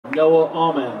Noah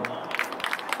Alman.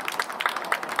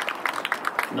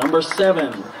 Number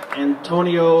 7,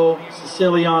 Antonio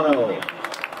Ceciliano.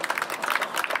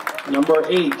 Number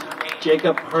 8,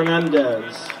 Jaccob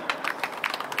Hernandez.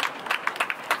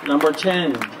 Number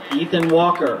 10, Ethan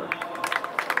Walker.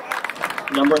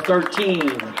 Number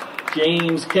 13,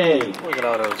 James Kay. Look at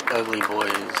all those ugly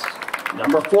boys.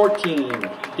 Number 14,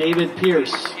 David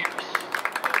Pierce.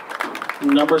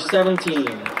 Number 17,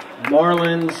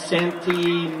 Marlon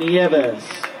Santinieves.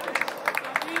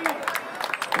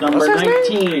 Number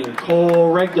 19,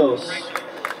 Cole Regdos.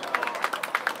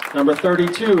 Number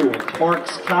 32,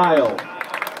 Parks Kyle.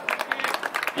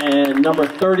 And number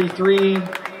 33,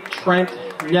 Trent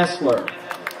Nessler.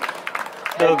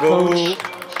 Head coach,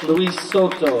 Luis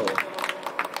Soto.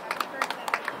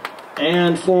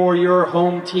 And for your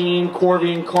home team,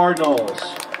 Corvian Cardinals.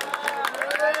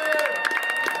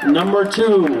 Number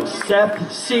 2, Seth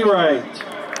Seawright.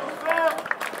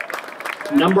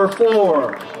 Number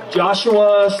 4,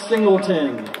 Joshua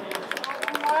Singleton.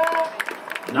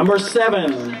 Number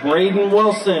 7, Braden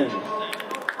Wilson.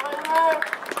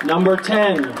 Number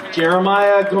 10,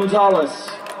 Jeremiah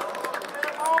Gonzalez.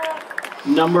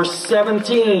 Number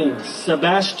 17,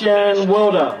 Sebastian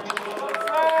Wilda.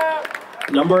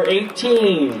 Number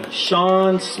 18,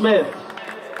 Sean Smith.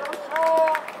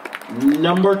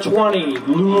 Number 20,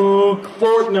 Luke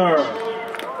Fortner.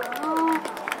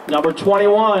 Number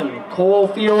 21, Cole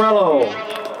Fiorello.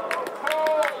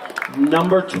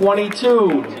 Number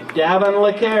 22, Davin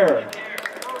Lecaire.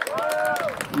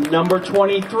 Number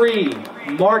 23,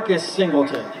 Marcus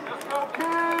Singleton.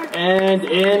 And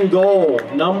in goal,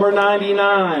 number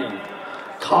 99,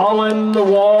 Colin the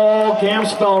Wall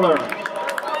Gamsfelder.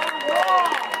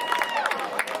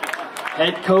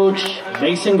 Head coach,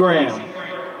 Mason Graham.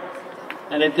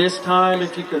 And at this time,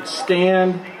 if you could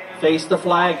stand, face the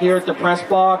flag here at the press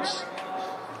box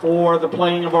for the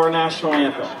playing of our national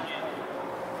anthem.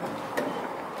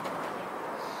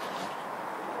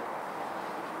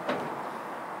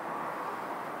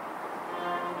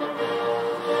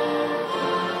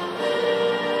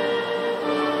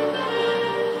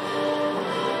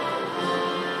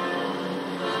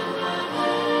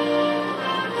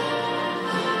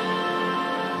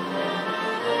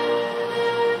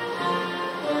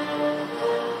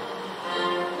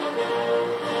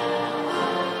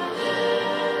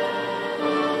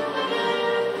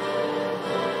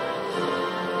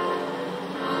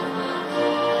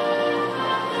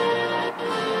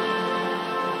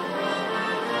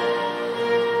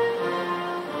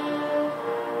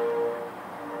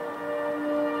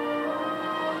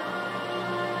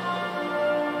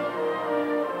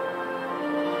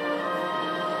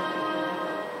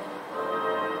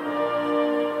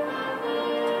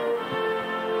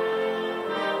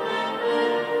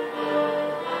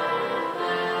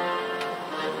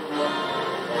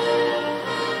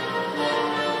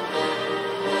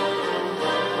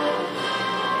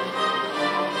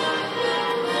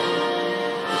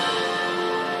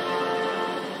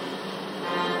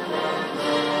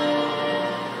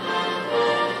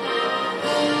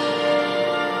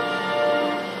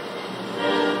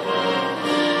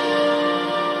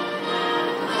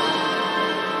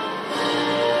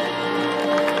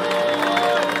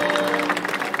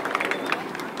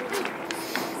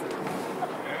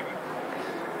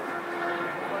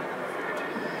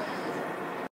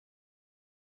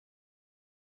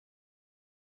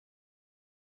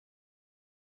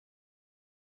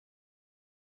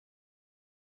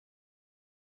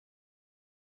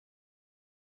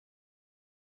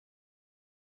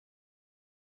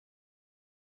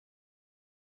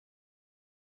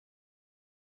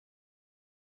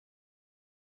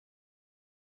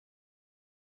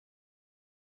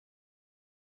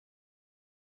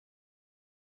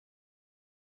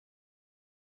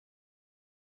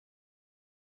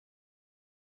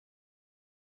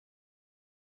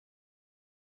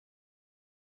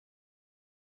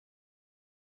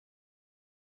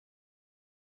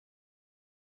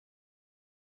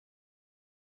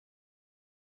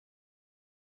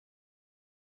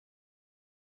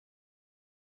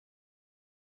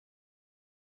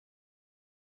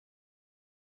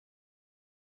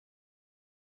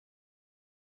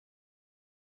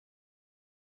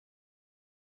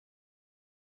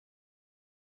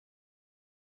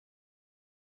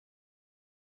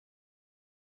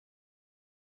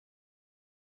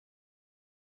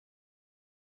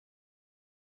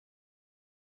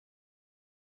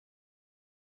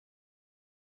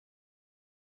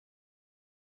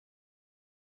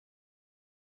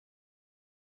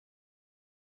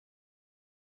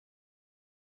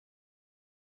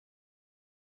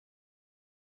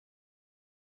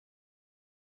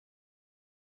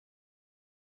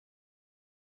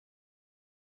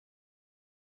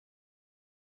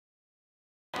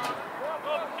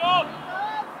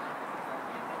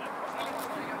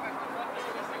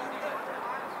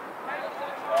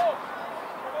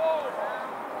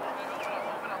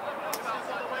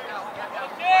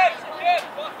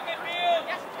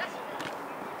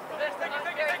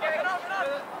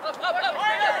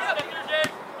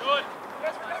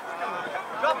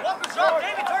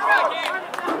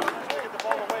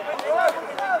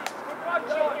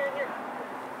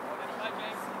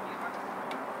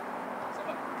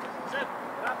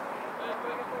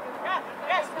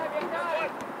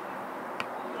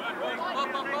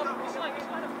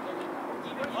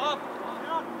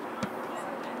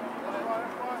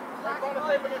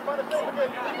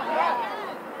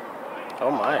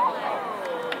 Oh my.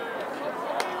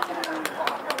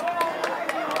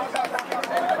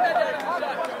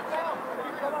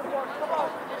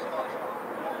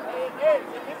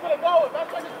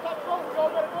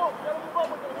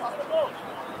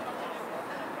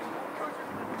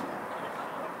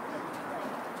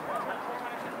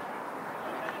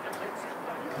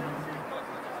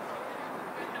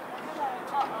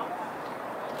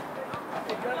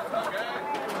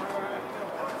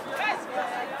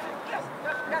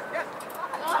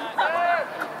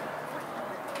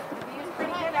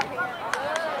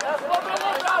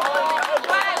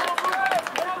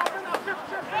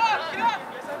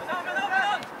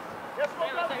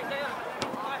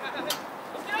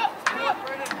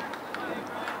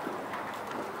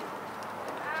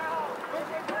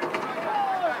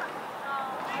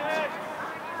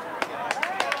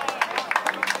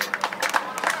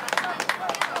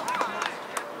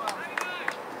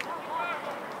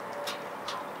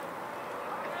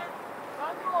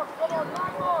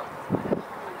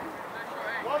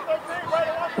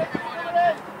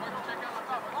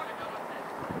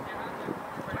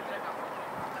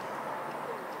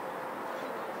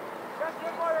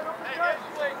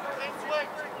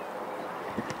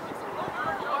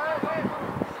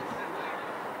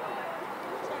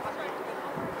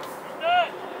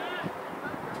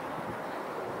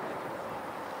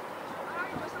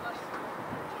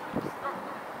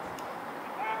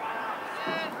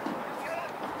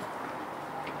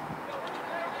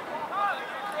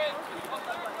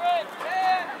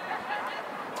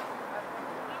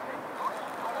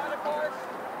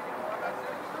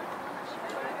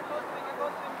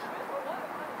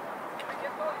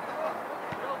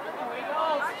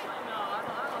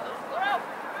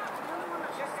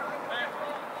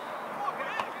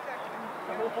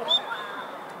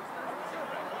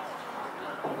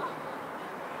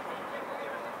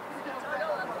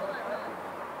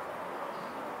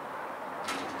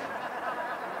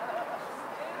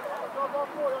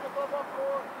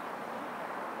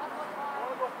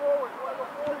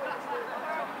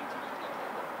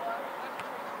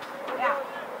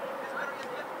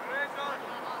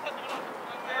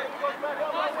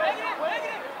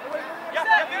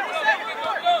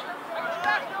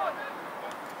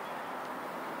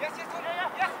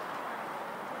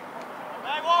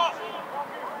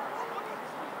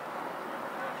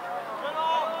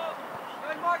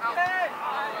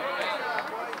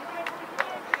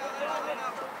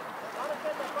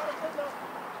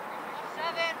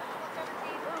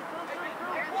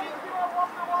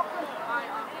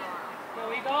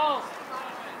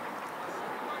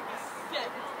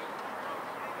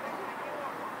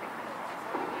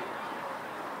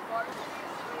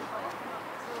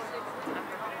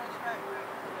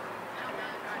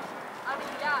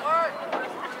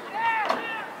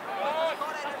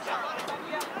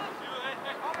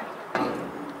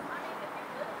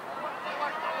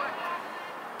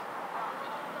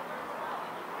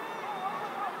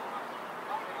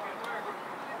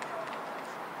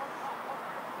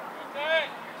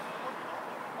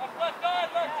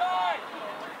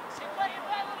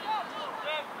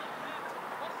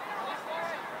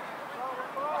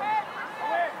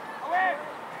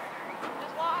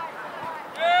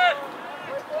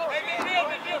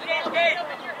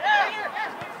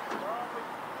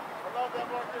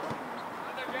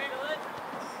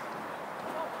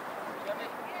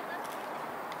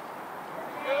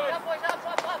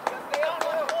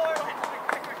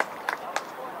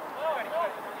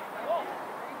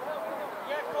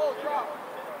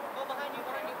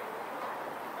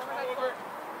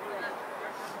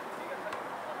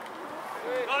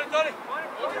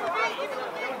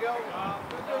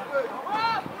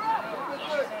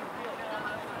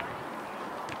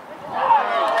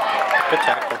 Good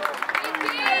tackle.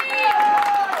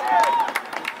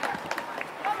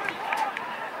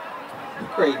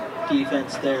 Great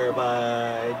defense there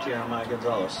by Jeremiah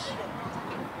Gonzalez.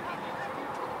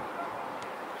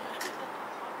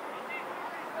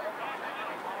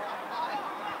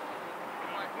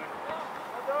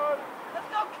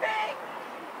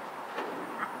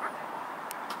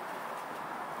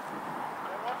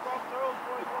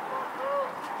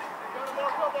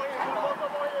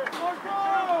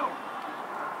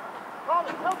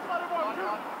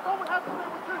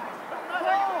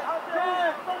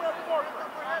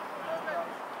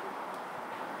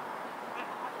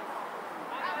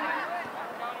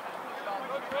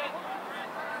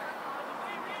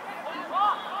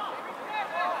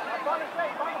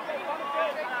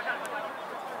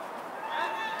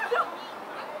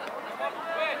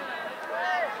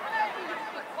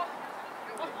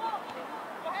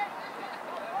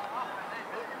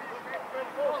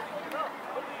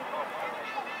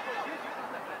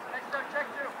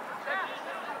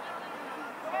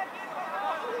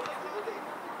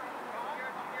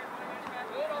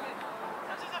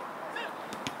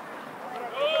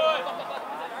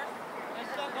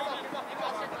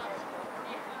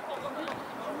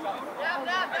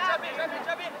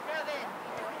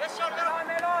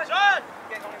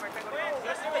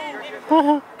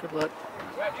 Good luck.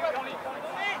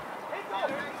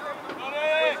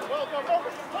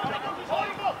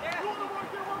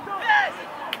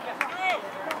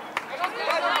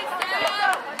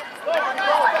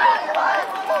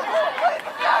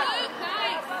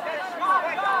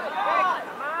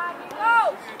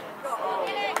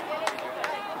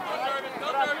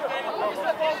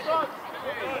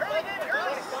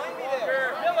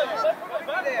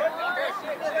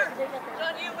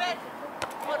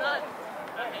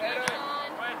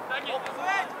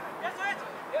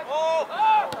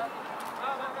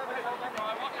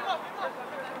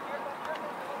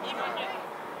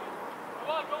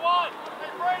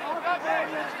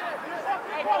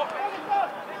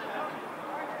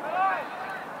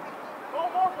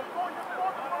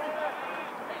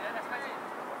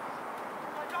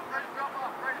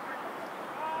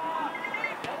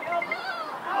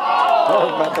 I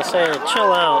was about to say,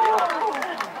 chill out.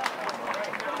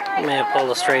 May have pulled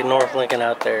a straight North Lincoln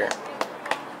out there.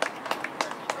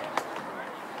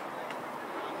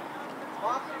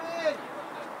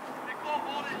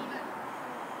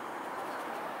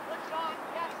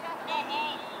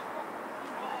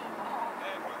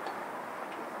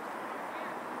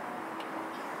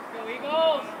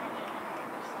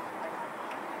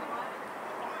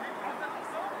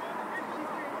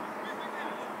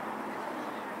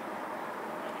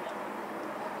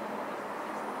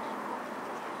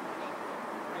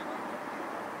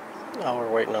 Oh,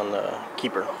 we're waiting on the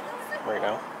keeper right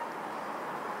now.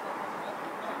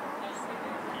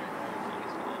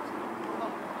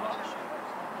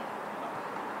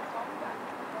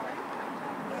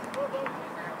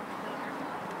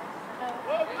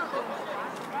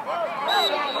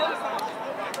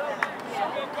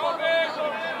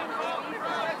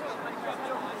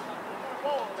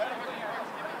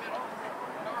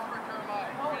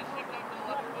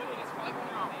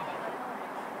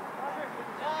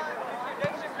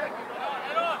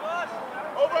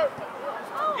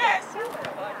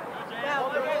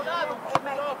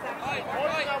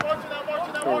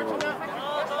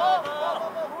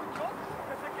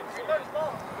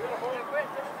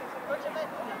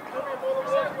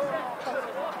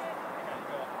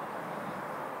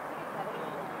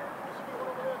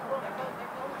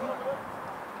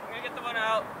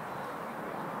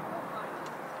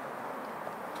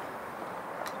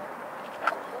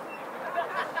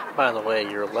 By the way,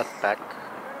 your left back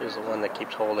is the one that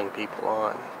keeps holding people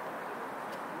on.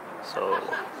 So,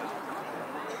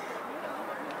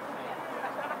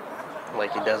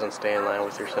 like, he doesn't stay in line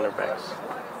with your center backs.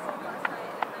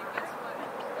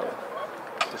 So,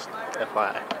 just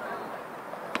FYI.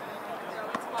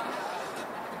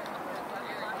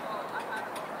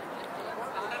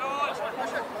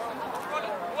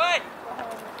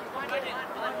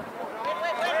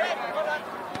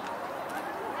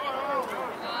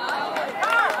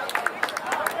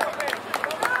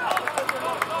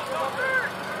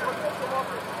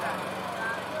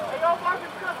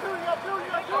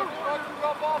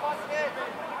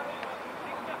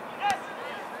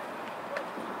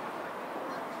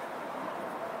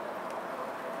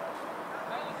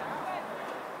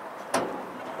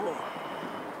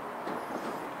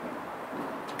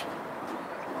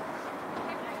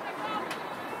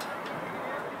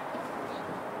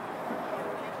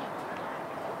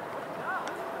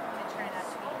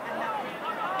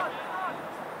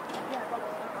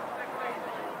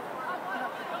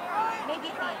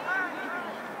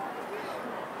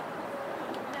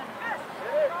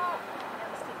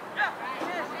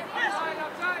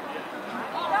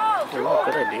 Oh,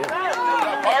 good idea.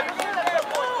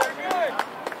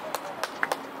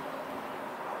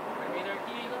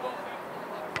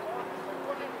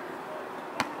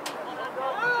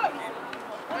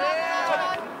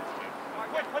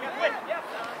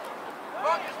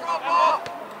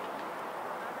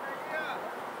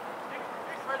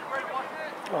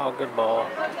 Oh, good ball.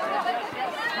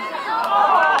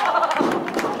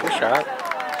 Good shot.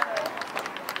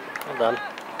 Well done.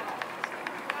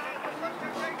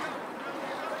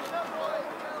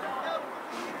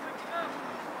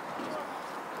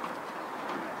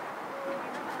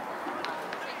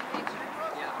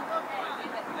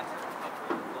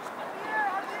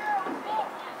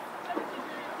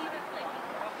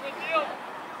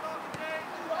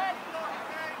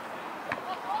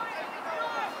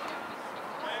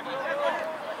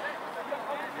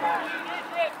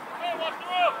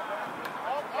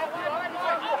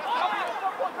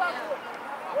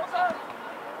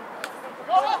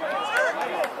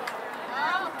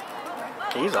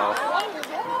 He's off.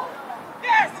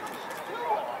 Yes!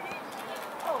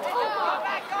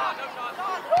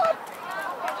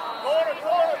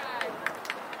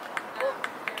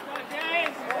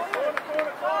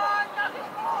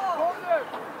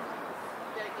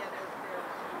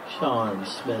 Sean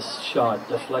Smith's shot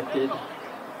deflected.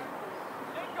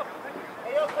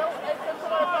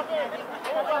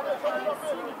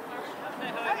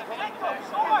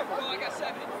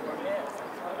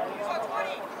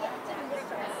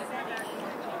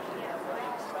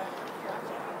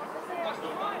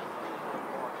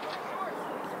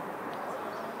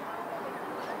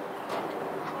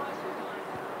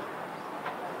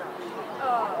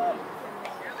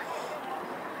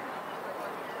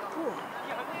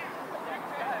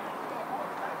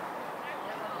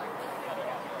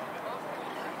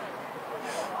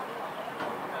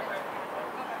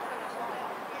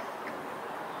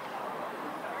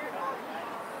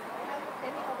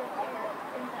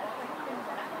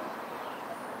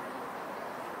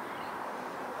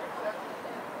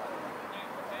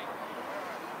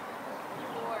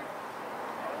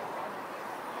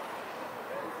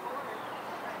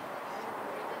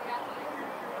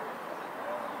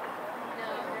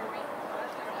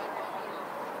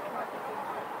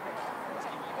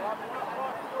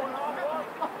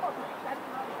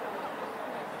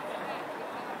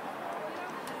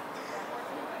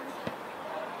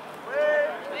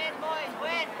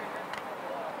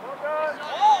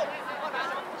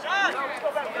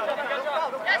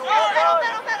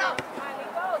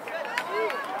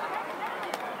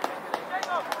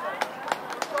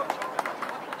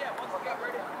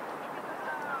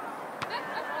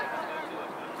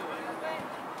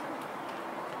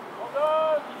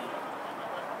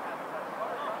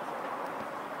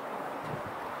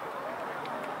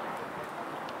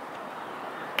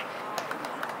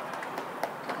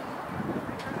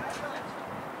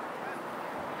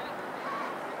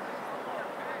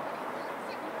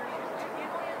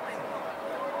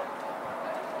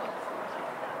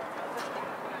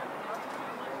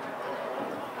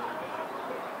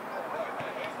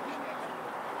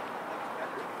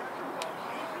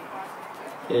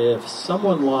 If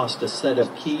someone lost a set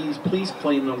of keys, please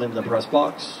claim them in the press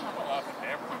box.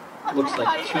 Looks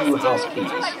like 2 house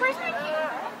keys.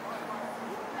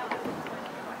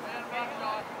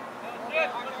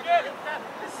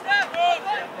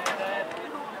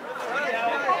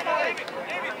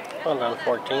 Well, on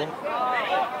 14.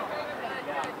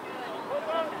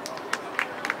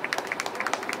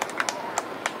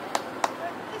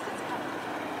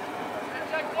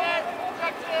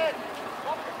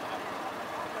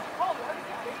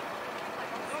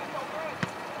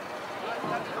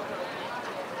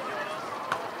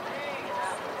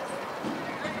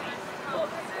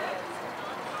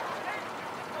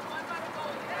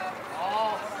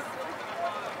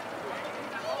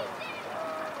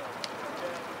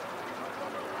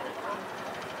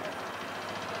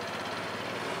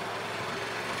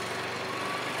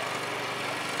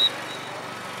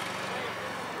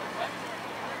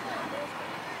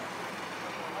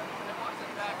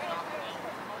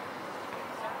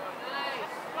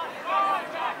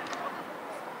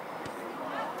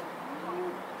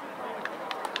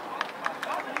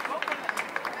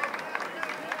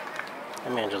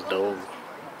 That man just dove.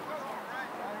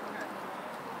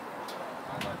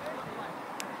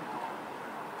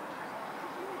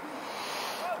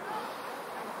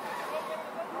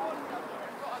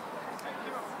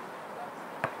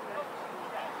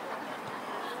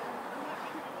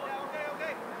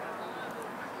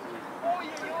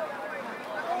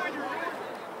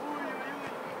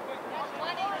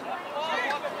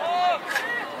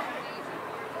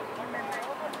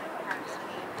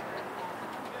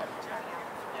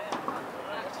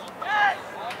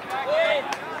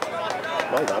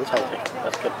 Well done, healthy.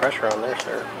 That's good pressure on there,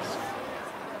 sir.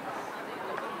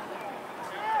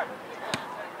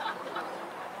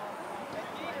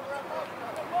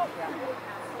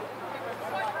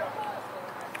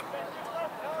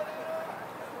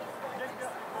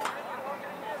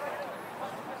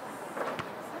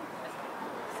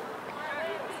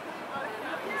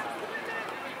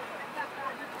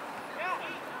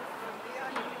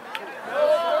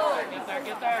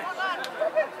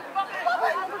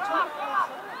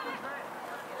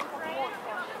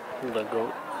 The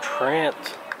goat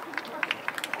Trent.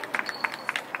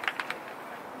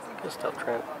 Good stuff,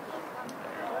 Trent.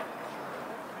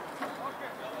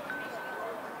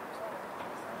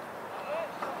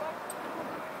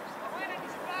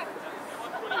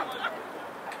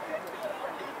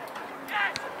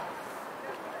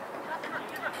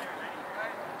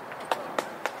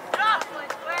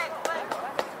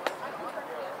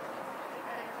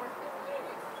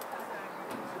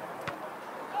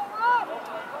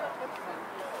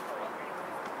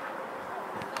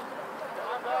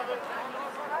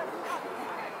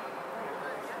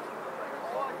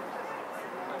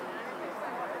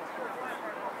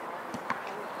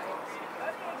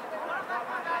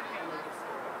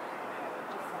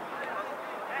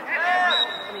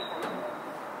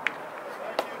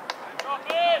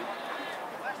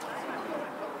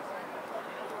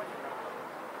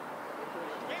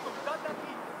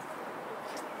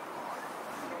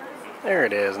 There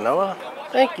it is, Noah.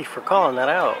 Thank you for calling that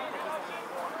out.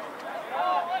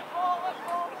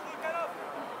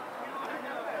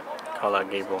 Call out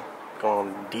Gable.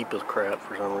 Going deep as crap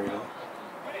for some reason.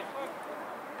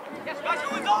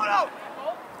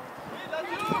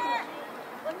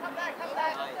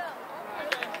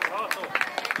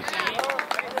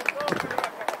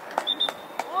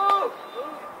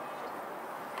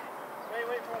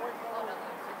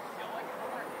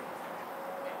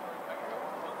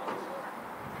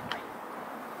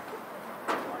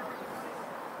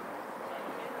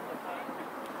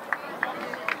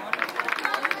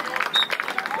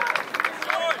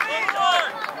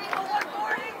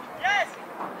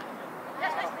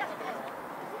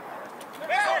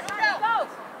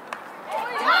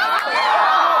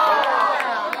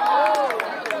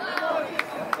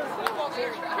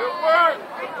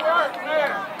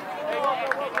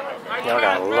 Y'all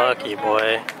got lucky,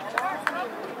 boy.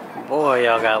 Boy,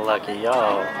 y'all got lucky,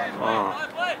 y'all.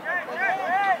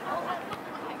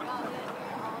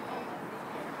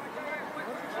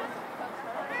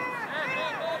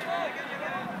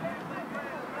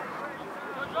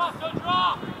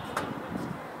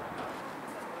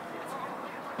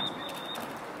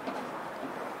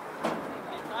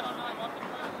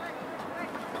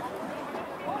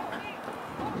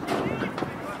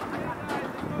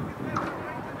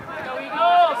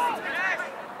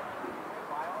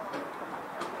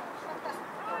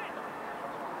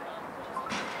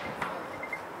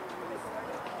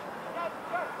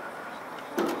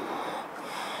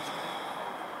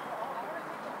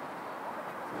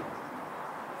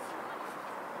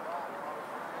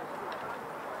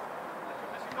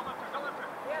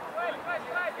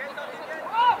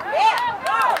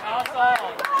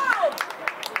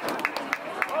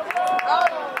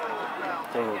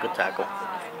 Good tackle.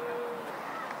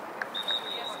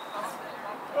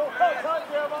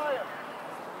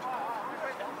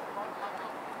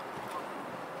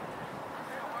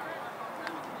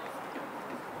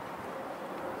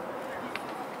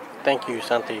 Thank you,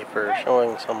 Santi, for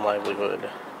showing some livelihood.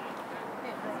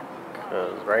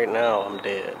 Because right now I'm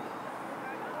dead.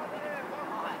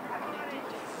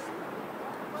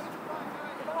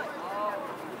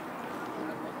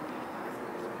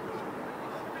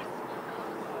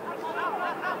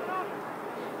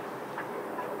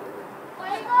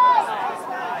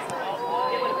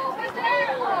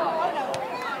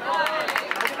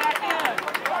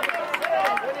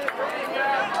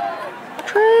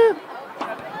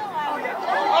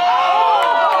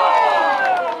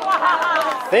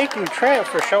 Thank you, Trent,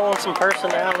 for showing some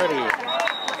personality,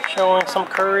 showing some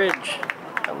courage.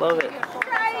 I love it.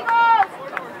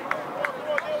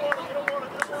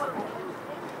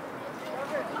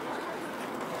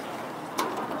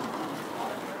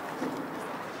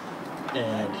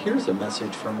 And here's a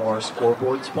message from our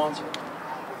scoreboard sponsor.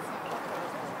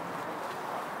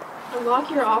 Unlock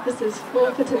your office's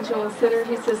full potential with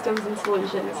Synergy Systems and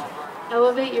Solutions.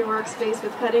 Elevate your workspace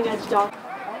with cutting-edge doc.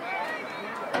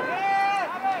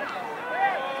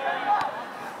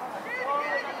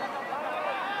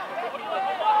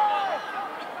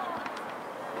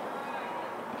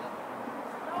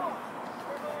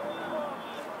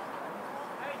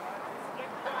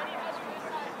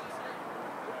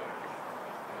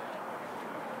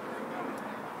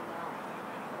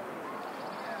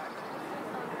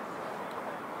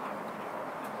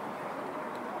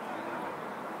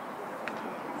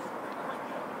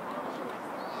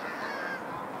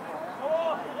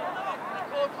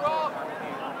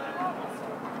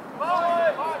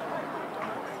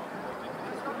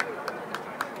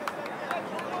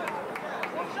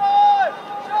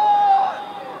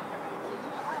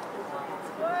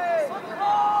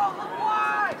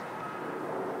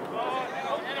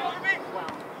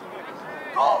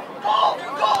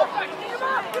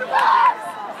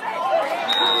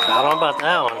 I don't know about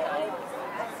that one.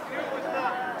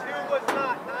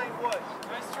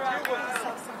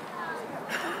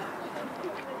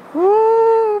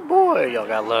 Woo, boy, y'all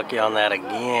got lucky on that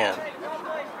again.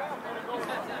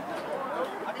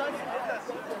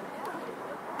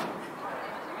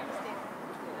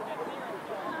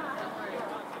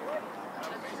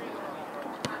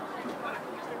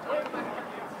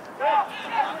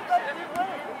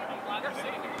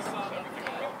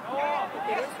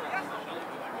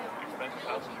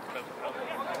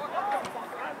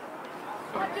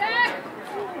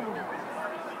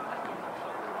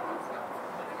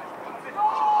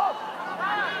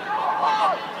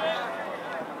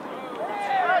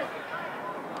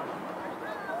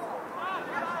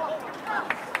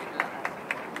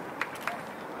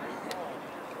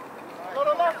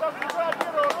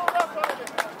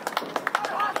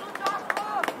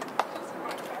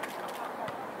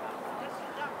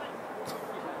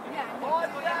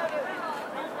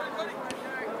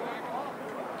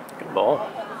 Good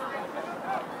ball.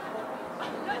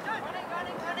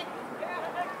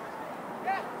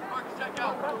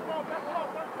 Jaccob!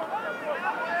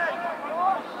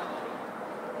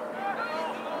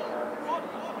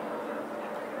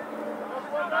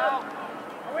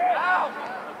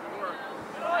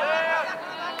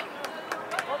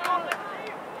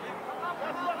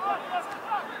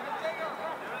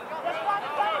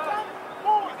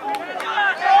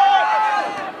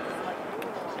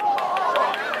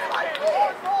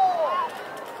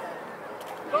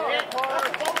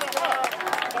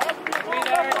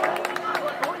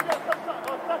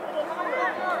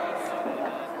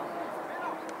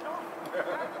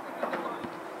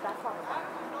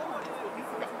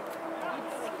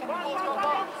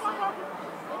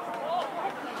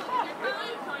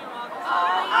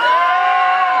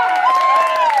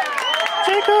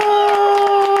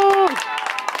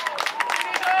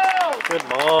 Good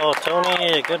ball,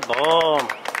 Tony. Good ball.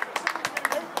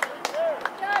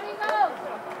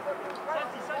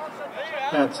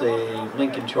 That's a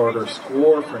Lincoln Charter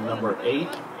score for number 8,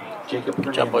 Jaccob Hernandez.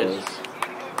 Good job, boys.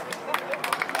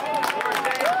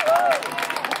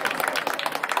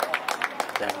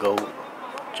 That goat,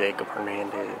 Jaccob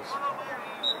Hernandez.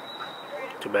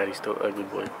 Too bad he's still ugly,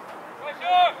 boy.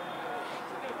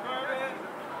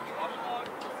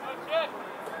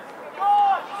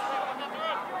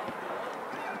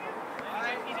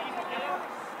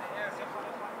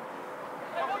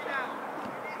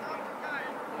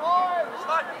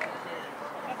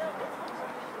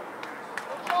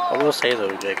 I will say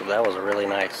though, Jacob, that was a really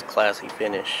nice, classy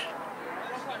finish.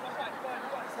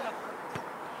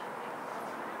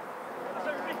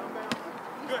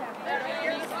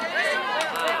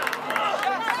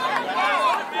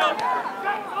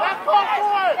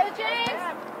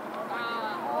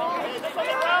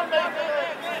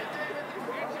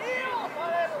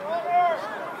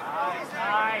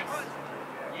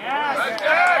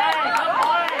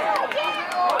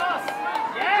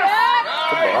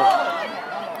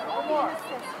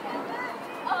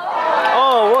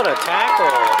 Oh, what a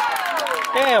tackle!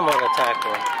 Damn, what a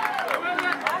tackle!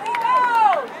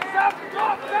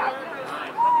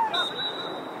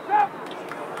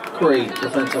 Great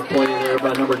defensive play there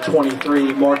by number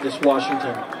 23, Marcus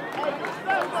Washington.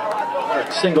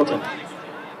 Or Singleton.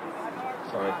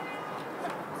 Sorry.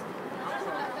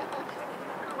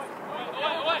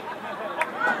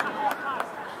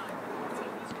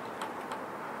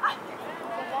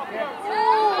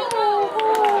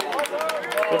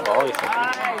 Good ball, you think?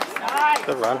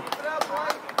 Good run.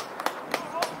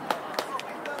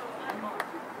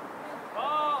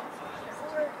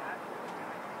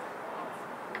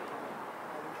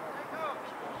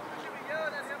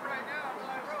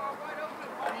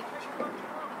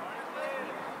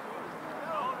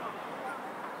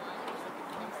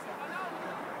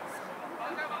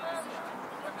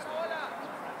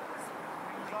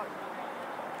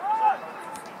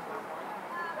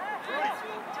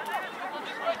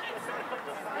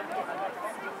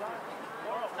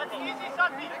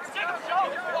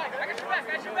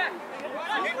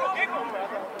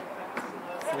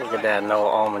 Look at that Noah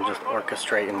Allman just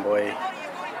orchestrating, boy.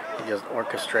 He's just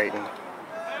orchestrating.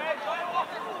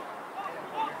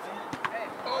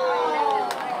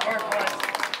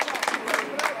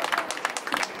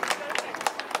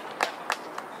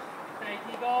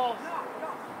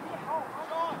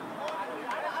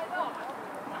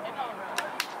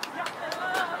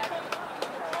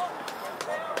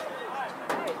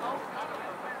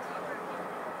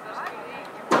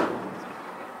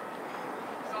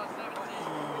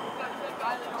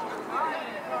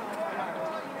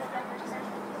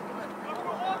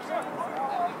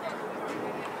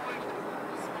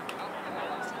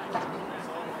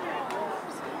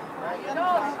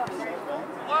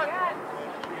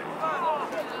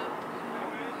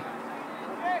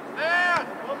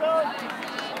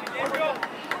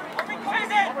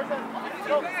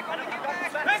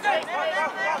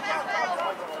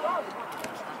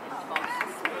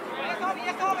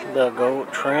 The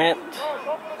GOAT Trent.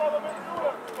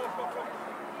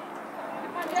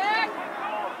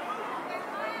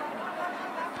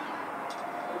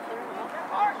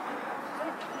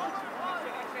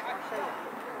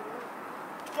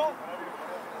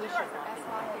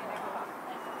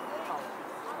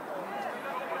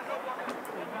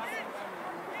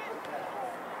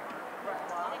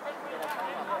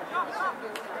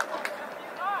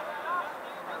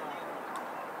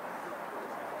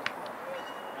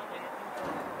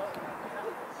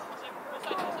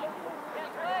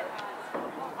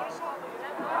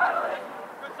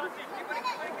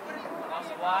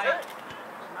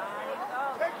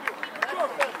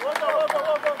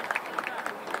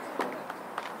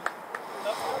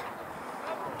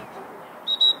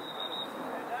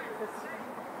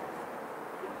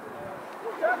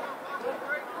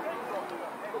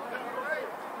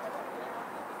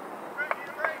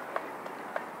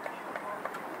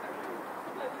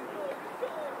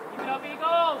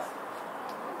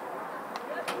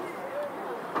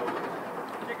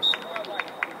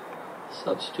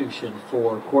 Substitution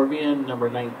for Corvian, number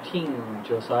 19,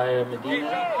 Josiah Medina.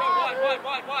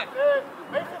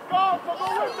 Mason's gone, so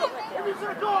go with him. If he's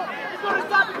going to go, he's going to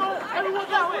stop the goal.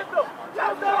 Everyone's out with him.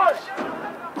 Yes, sir.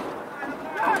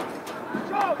 Yes.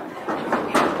 Jump.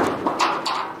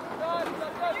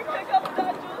 You pick up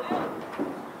that, Julian.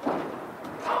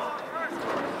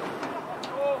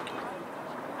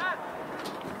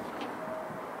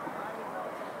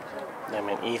 I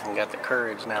mean, Ethan got the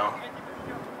courage now.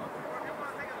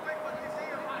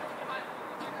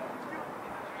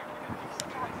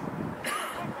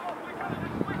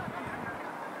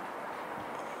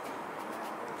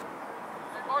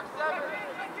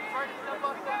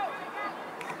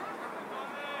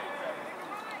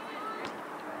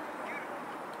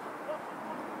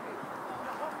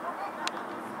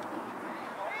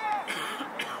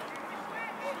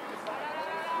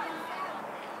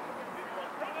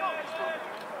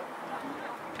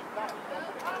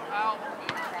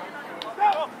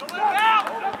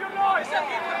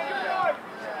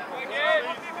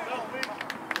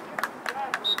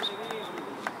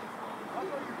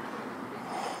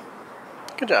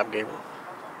 Good job, Gable.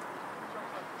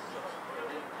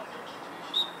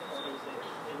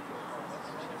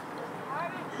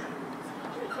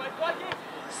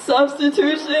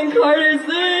 Substitution, Carter Zing.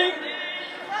 Yes,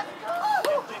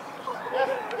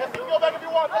 you can go back if you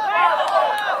want.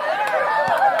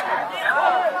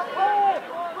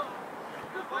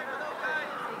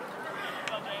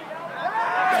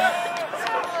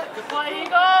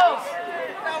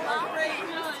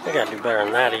 You gotta do better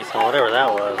than that, Ethan. Whatever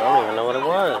that was, I don't even know what it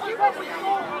was.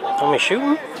 Want me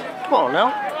shooting? Come on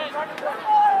now.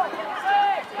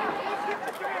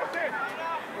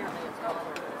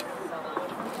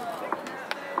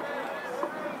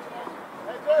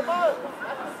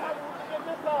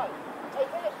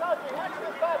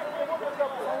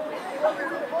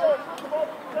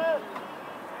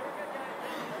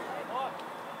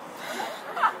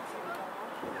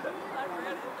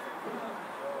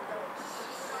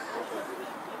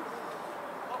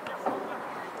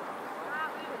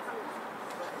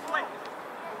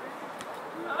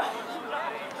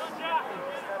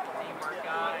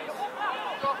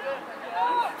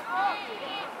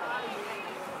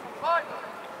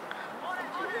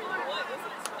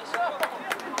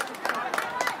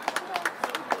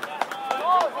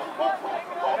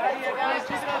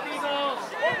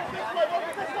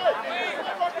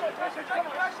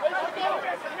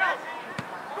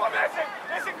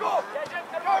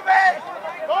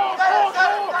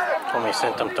 Tommy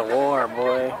sent them to war,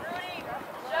 boy.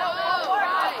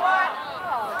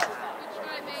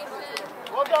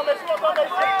 Well done, Mason. Well done,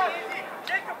 Mason.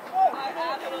 Jaccob,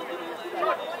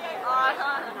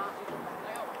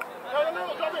 No,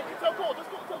 drop in. It's so cool. Just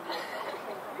go.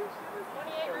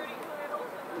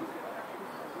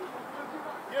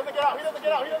 He doesn't get out. He doesn't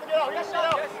get out.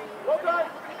 Well done.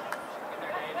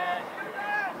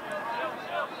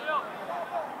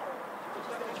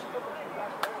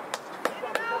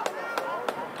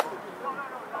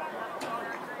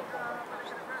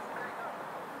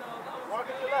 Mark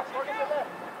it to the left. You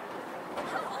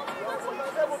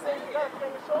got to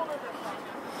swing the shoulders.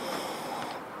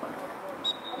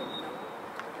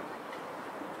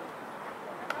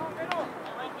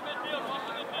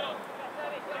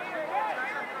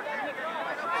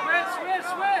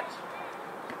 Switch.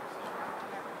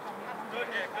 Good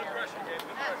pressure, Gabe.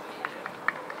 Good pressure.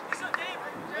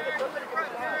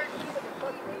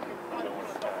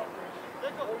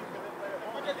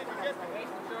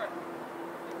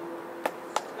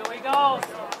 Here he goes.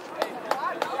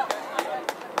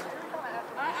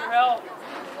 Your help.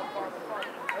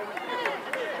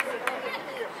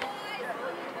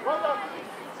 Well done.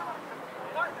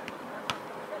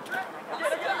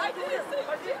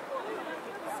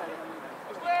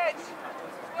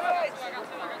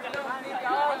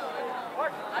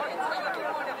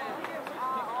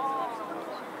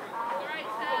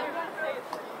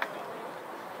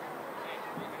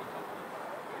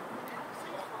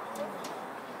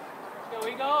 Here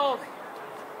he goes.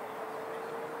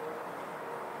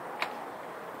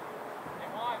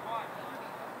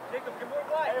 Jacob, get more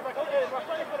wide. Hey, my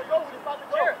son's going to go. He's about to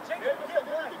go.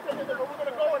 We're going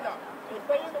to go in now.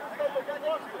 Stay in there. We're going to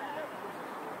go.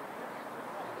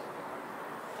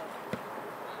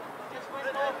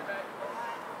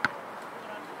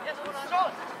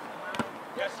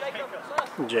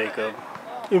 Jacob.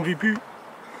 MVP.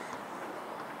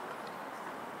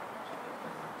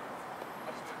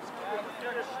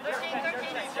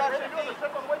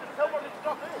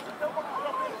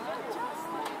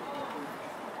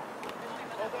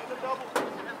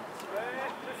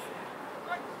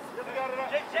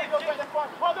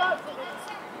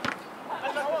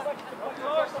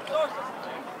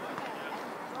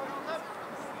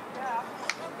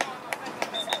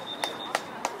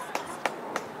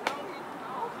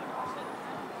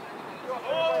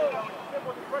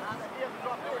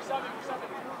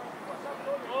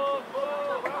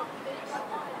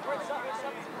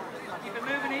 Keep it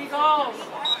moving, Eagles.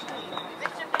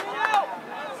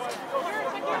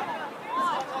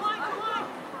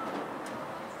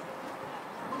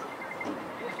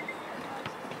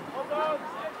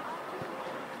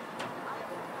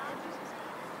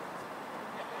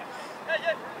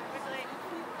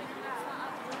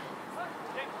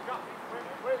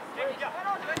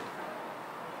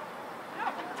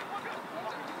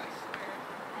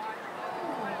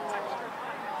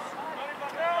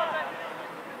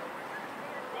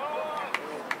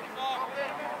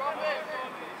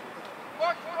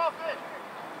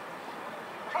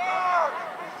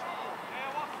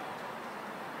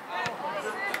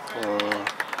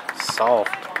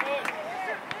 Soft.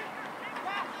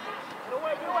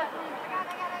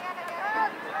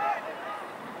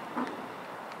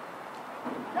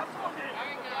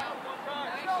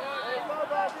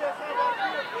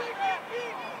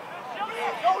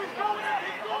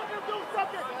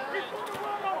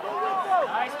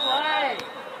 Nice play.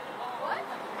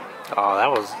 Oh, that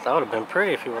would have been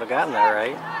pretty if he would have gotten that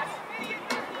right.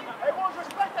 Hey, boys,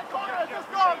 respect that corner as this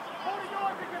goes. 40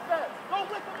 yards to get that. Go with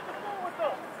them in the field with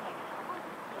them.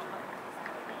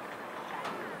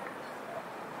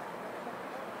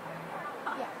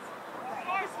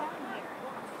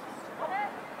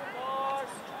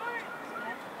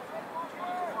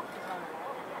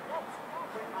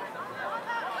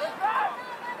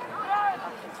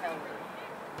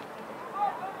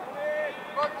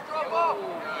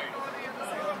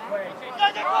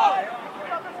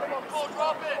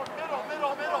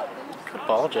 Good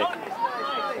ball, Jaccob.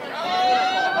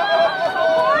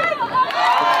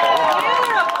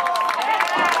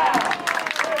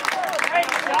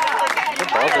 Good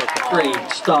ball, Jaccob. Great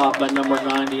stop by number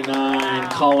 99.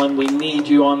 Colin, we need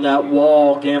you on that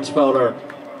wall, Gamsfelder.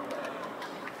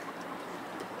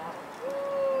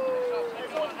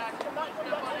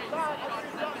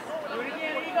 Do it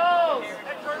again, Eagles.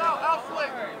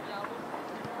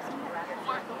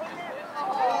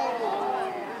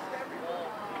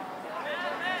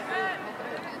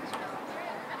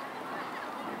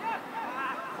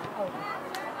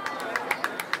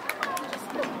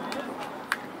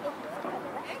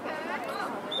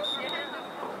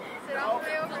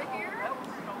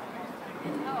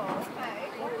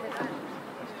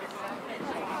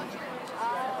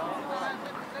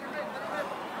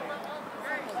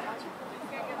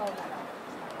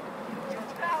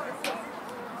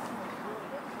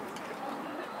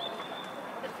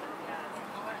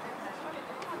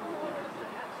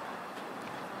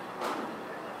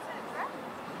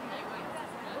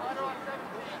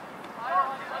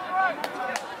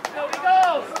 Go,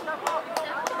 Eagles.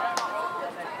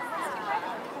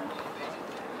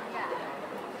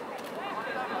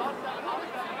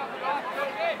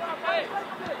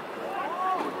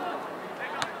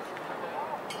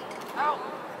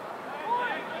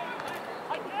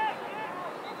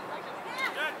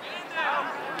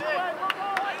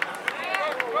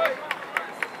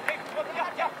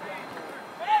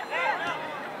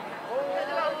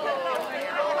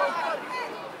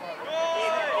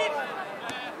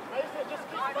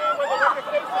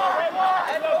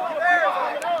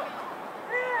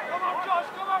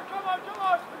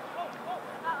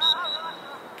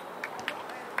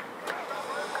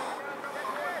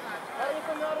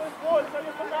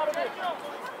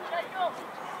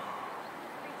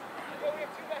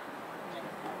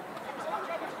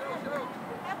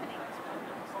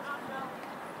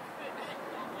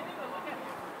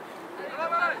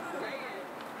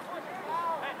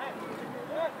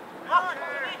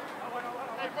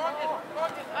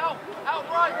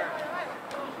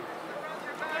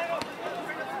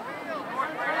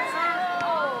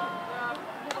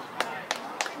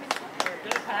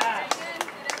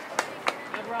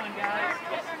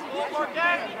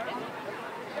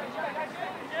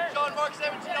 John Mark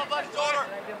 17 on left shoulder.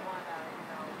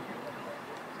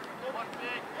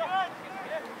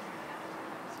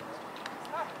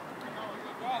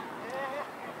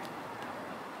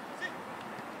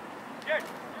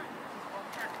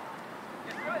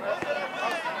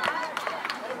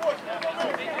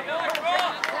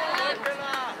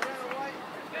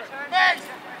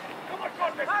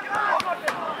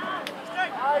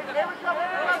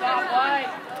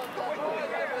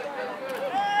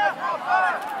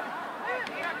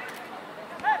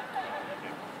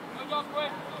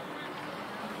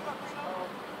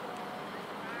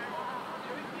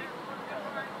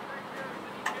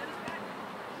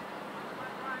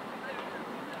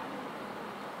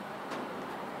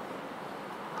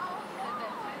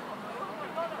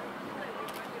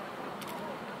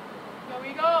 Go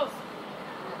Eagles!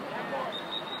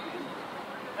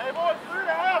 Hey boys,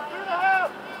 3.5,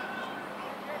 3.5.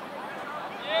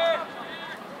 Yeah.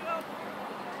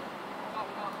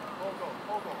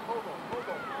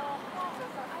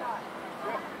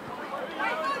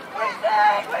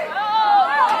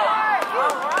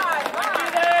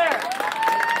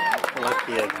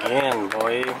 Lucky again,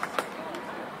 boy.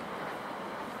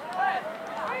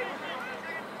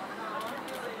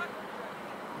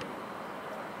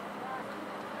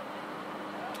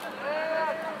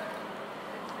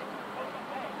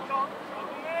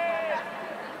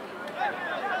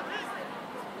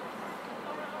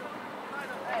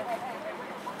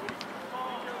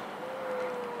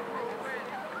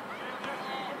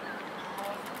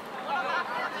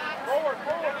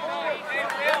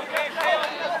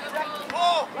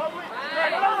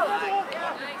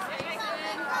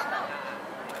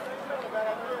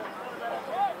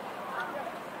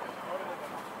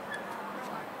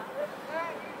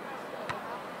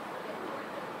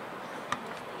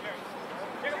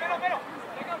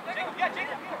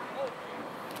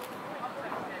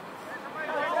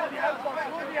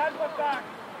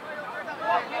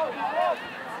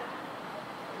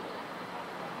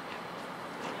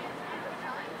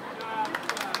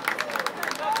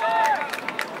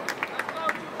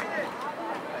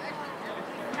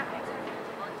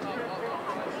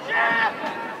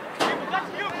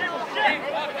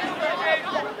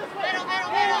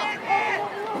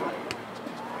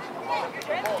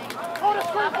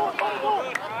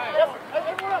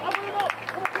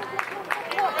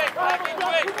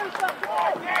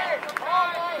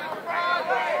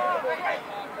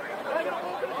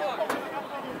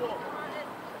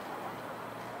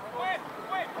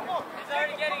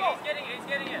 He's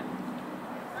getting it.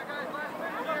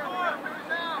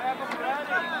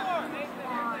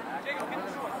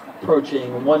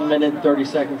 Approaching 1 minute, 30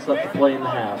 seconds left to play in the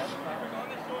half.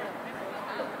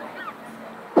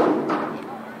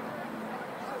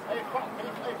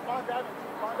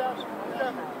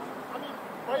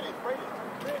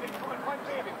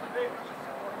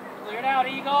 Clear it out,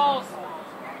 Eagles.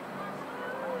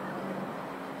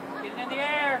 Get it in the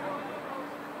air.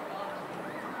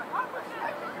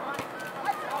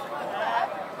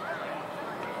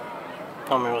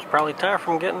 Tommy was probably tired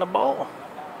from getting the ball.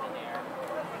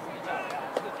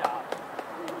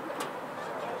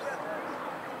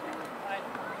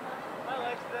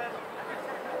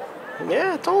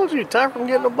 Yeah, I told you, tired from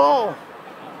getting the ball.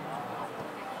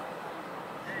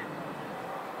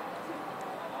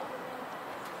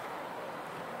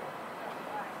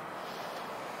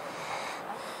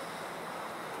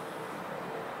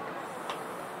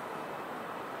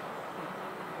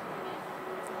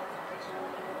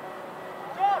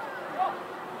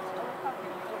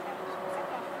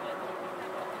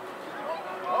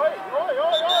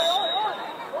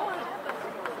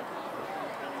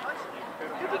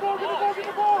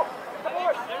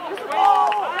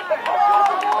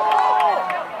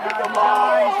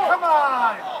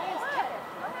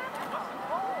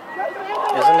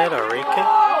 Isn't it a re-kick?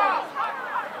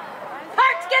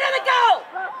 Parks, get in the goal!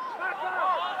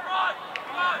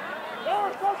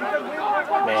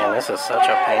 Man, this is such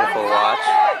a painful watch.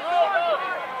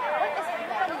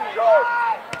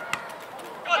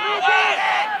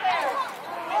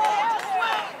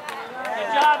 Good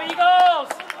job, Eagles!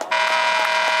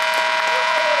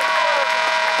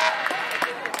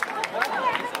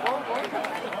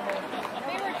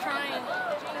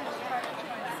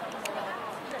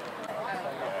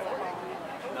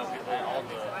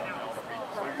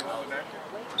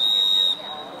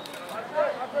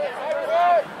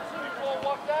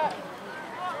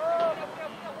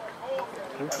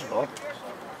 Good ball.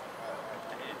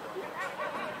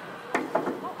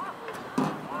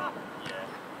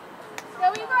 Go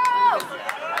Eagles!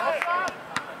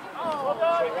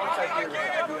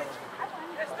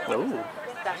 Ooh.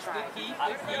 That's right. Keep,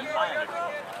 good keep.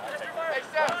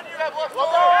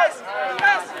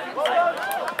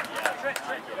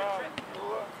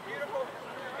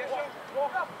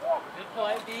 Good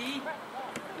play, B.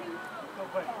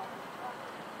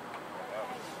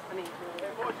 Hey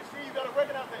boys, you see, you got to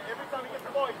recognize that every time he gets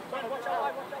the ball, he's trying to watch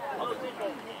out. Other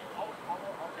people.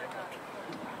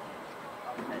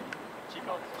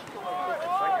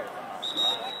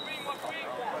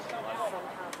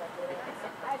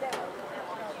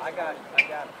 I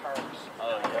got Parks.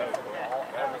 Oh,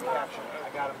 yeah. Every caption. I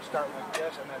got him starting like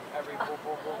this, and then every boom,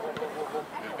 boom, boom, boom, boom, boom, boom.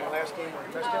 The last game when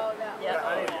he missed it.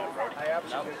 I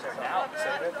absolutely said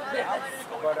it.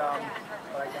 But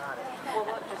I got it. Well,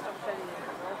 look, just don't show you.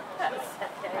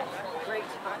 Great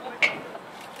time.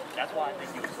 That's why I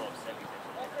think he was so upset.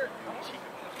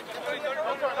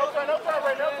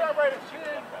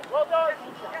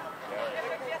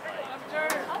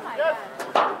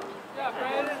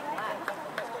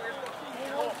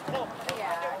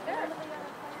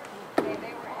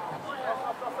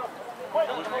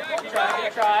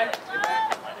 Good try.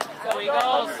 Go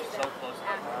Eagles.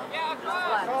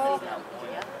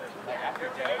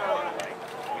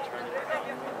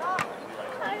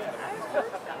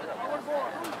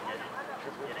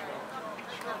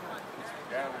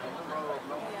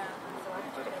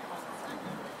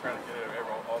 Trying to get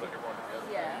everyone together.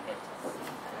 Yeah.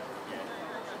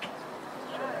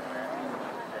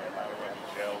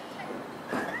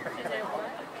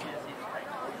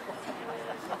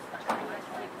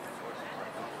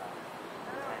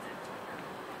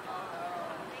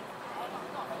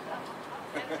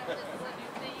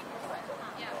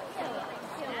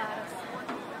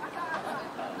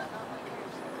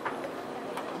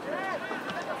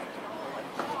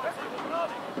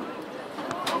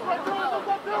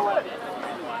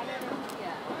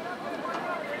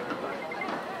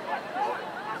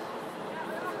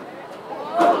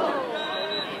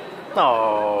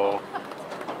 Oh.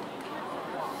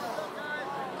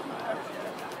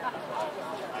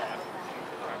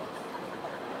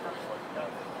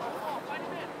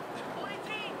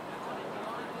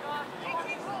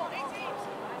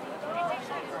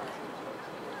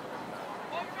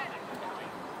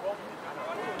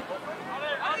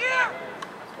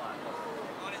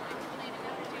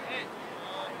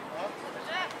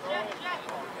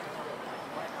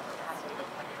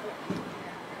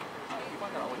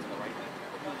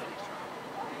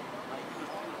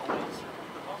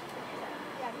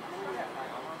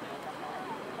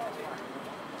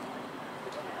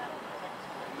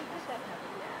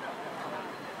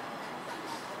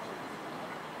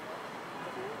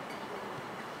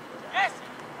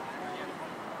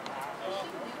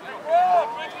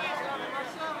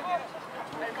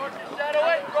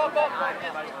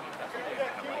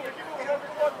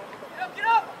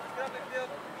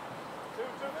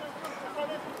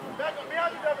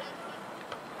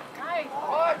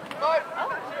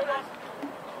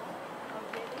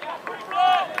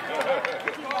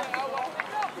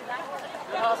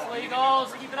 Hustle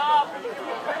Eagles, keep it up.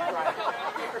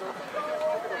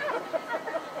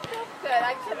 Good.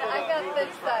 I got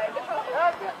this side.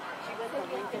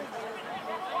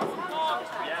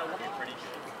 Yeah, we'll be pretty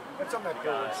good. That's on that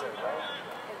goal said, right?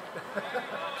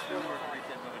 2 or 3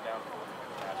 kids moving down.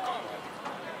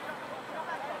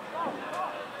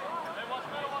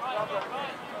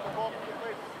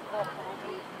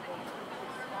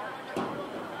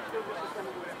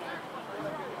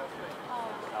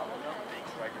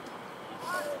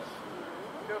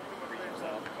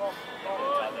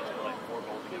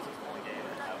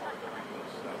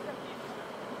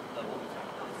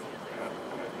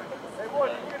 Hey, boy,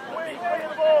 you get the wing, play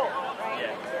the ball.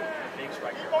 Yeah, big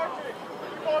striker. Keep marching it.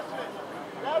 Keep marching it.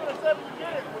 Grab it and set it to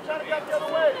get it. We're trying to get the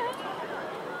other way.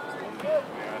 Good.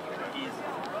 Easy.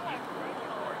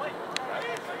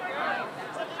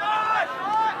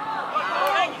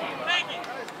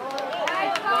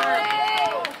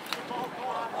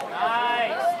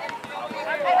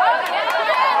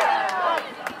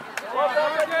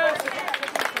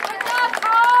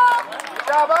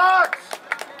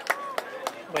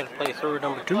 Way to play through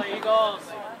number 2. Eagles.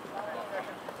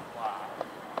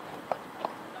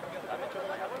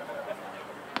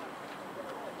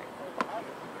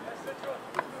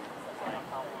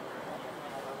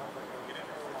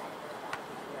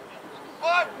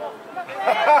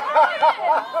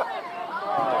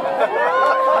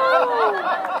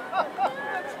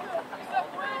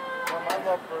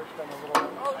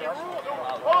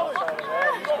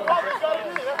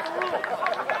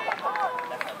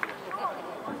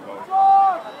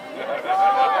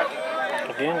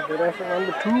 Again, good effort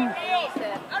number 2.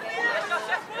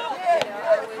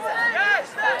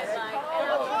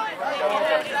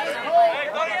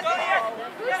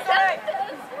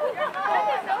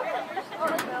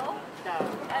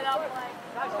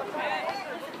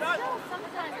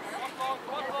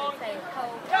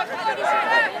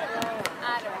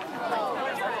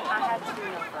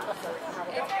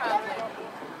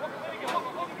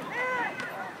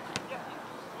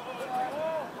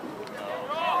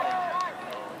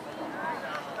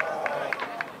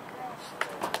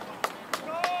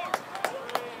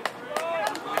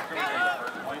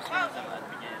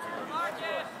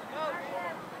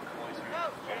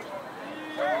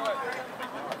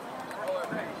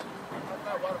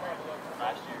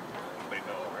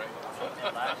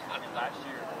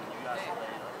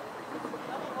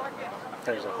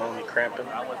 There's a homie cramping.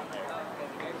 I wasn't there.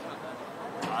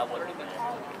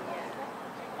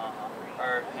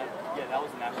 Or, yeah, that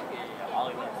was the national game. Yeah,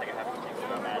 Ollie went the second half of the game, so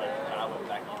I'm mad at it, and I went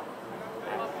back in.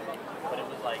 But it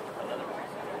was like another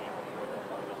preseason game.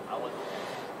 I wasn't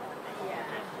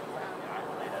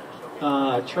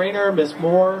there. Trainer, Miss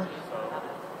Moore,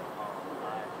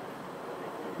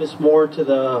 Miss Moore to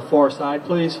the far side,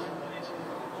 please.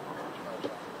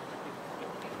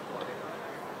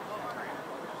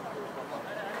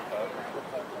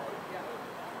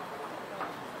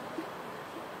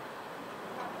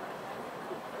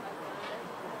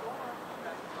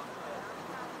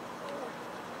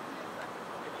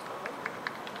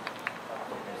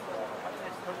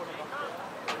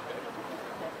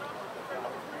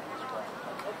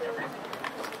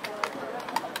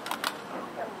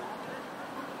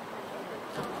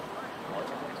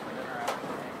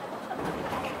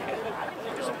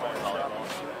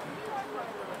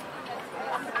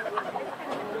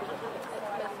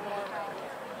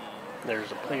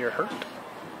 There's a player hurt.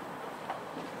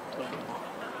 So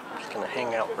just gonna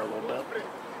hang out for a little bit.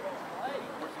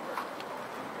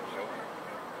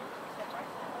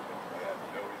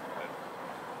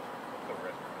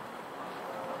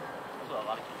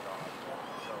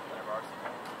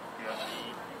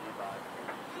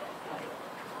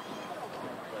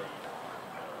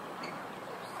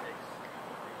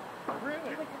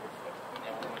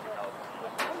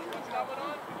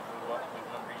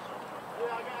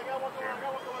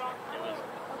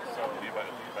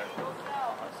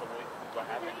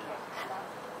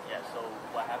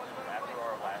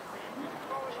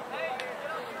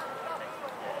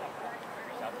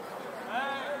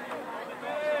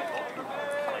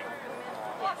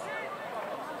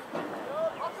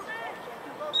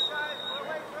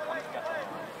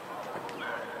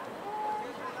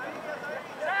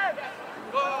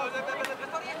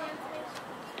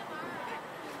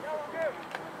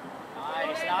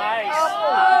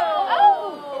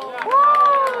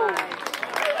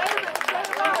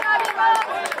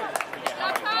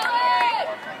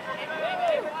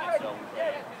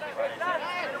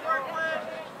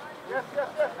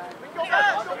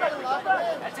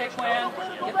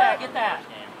 Get that.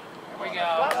 There we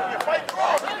go.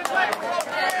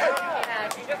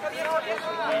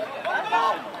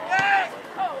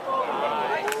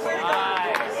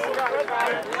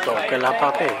 Toquela,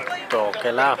 papi.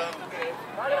 Toquela.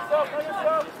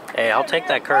 Hey, I'll take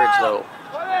that courage, though.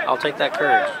 I'll take that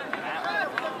courage.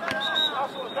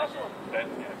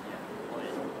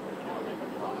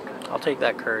 I'll take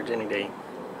that courage any day.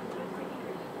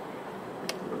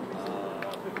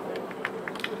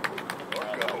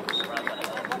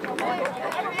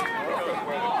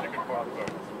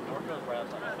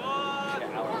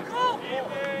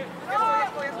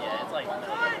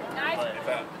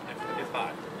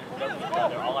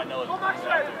 All I know is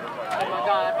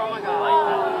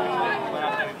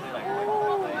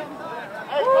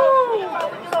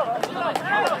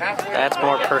That's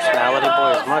more personality,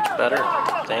 boys. Much better.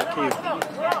 Thank you.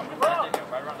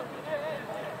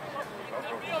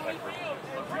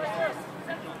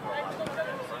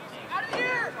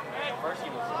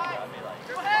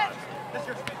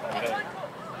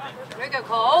 There you go,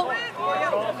 Cole.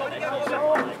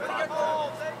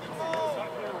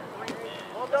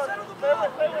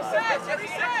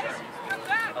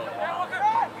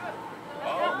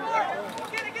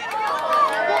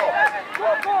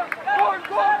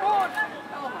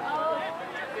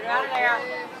 Get out of there.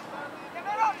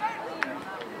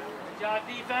 Good job,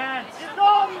 defense. He's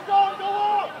going, go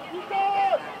on! He's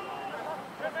going!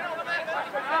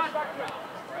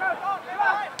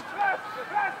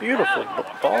 Beautiful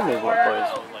ball movement, boys.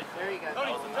 There you go.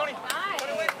 Tony.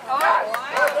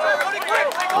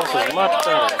 This is much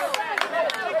better.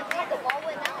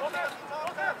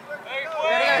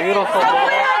 Beautiful ball.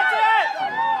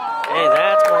 Hey,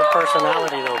 that's more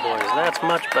personality, though, boys. That's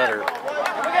much better. Here we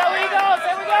go, Eagles.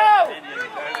 Here we go.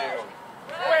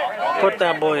 Put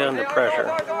that boy under pressure.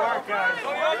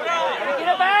 Get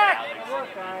it back.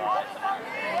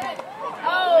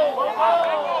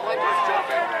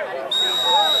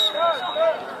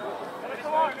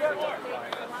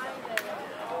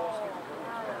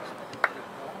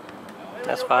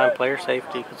 That's fine. Player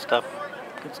safety. Good stuff.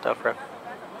 Good stuff, ref.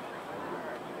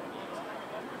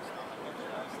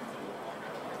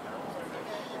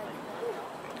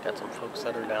 Got some folks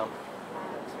that are down.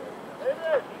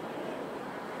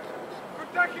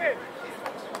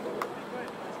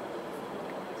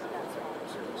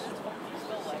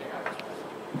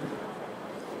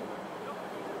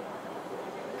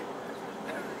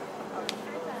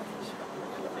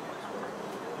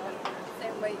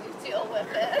 Same way you deal with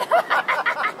it.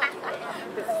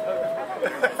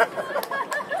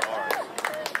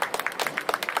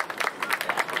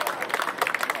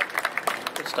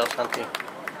 Good stuff, Santi.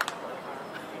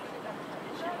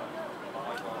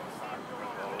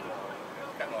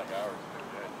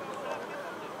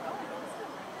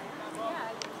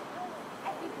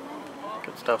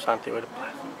 Good stuff, Santi. Way to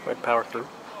power through.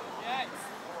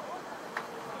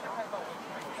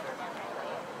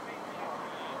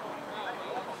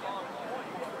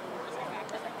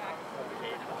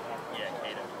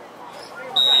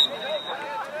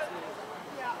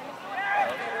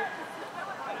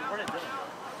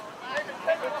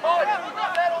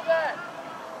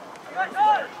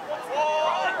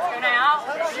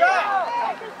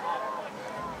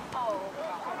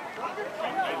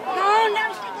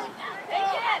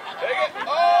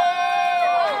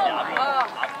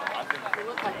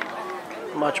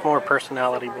 Much more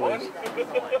personality, boys.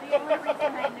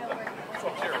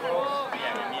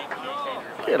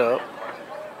 Get up.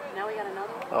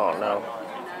 Oh, no.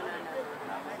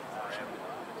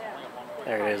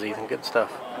 There it is, Ethan. Good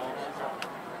stuff.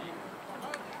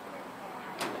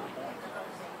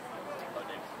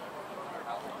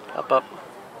 Up, up.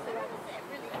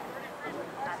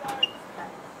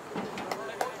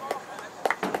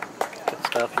 Good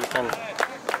stuff, Ethan.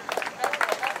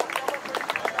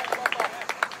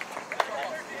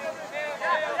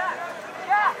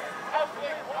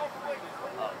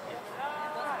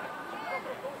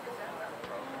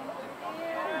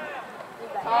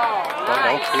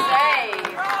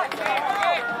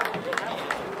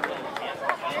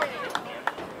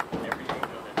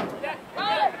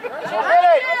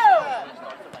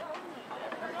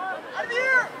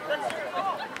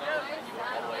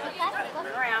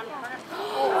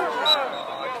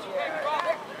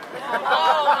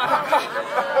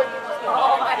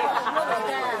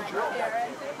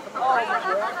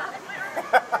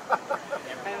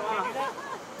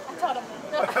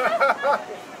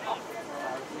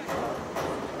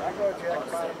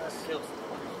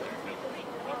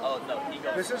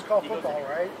 This is called football,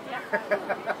 right?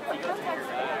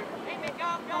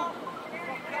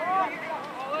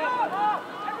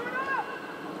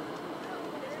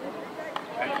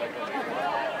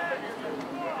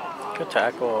 Good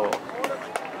tackle.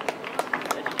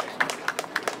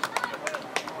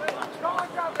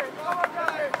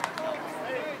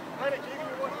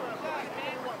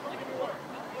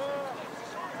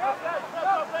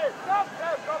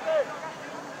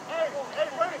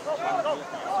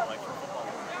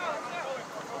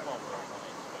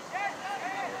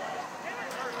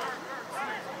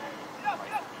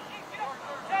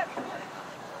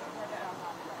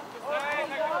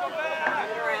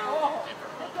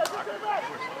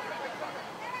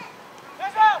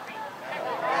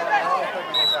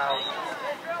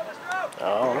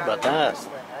 Oh, what about that?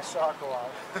 I saw it go out.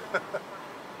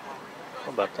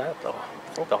 What about that, though?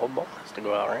 I think the whole ball has to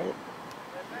go out, right?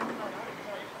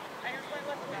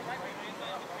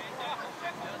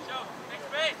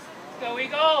 Go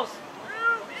Eagles!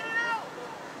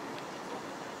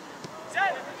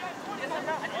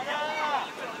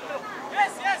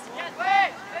 Yes, yes, get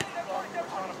play!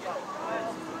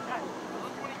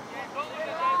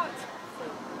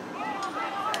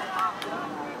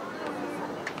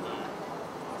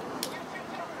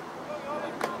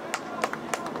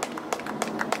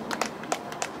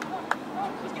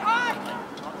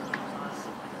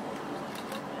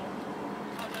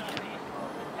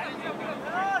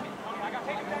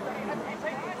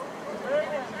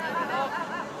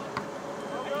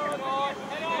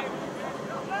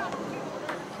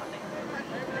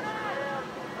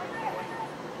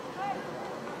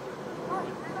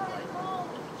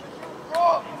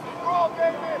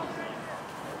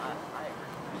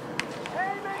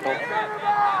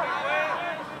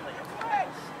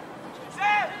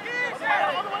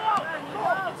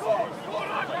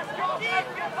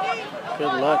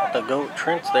 Good luck, the GOAT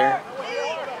Trent's there.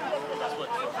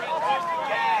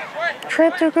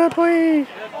 Trent, a good play. Get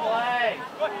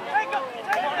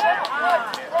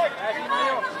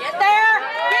there!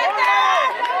 Get there!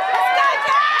 Let's go,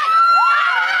 Jack!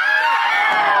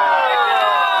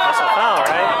 That's a foul,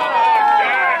 right?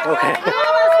 Okay.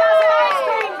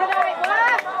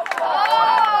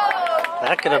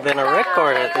 That could have been a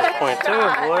record at this point, too.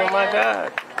 Boy, my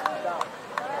God.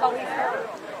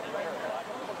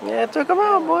 Yeah, it took him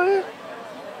out, boy.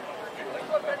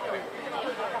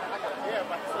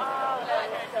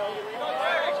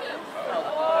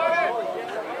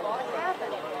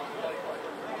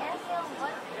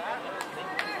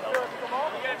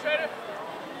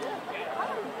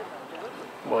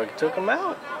 Boy, it took him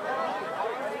out.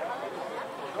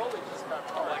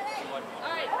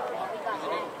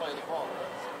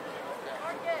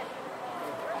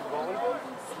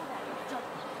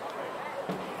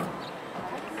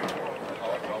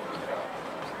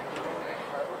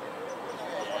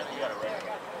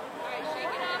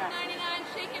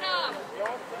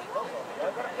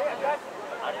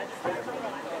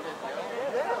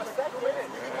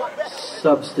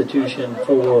 Substitution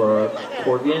for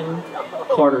Corvian.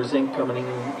 Carter Zink coming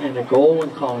in the goal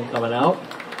and Colin coming out.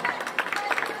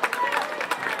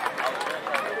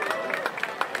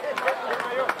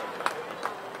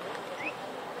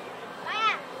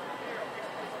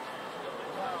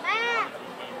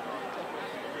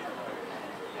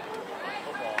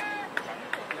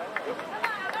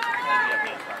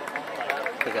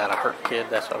 We got a hurt kid,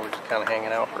 that's why we're just kind of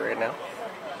hanging out for right now.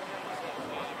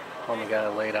 On the guy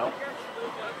laid out.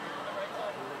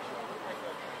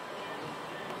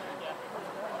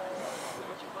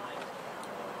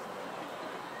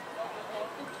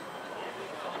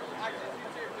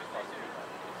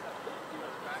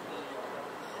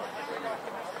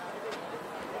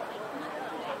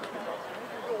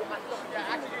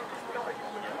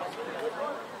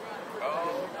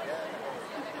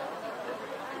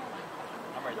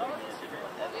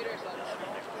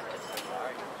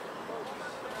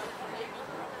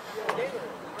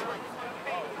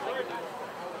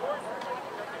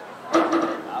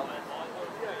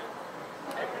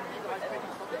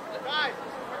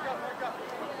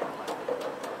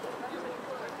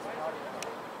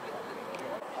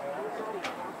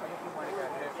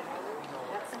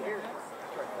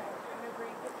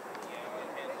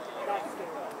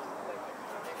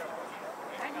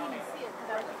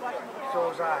 So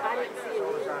was I. So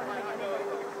was I.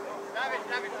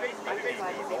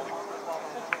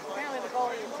 Apparently the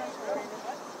goalie intentionally.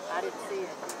 I didn't see it.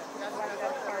 That's why I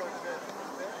got a card.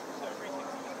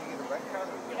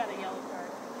 He got a yellow card.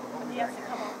 He has to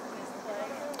come off from his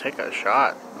play. Take a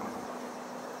shot.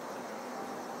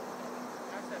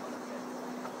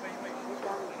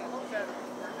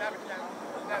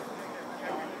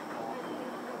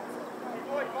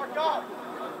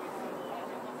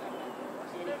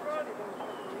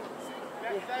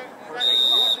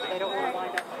 They don't want to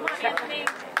wind up.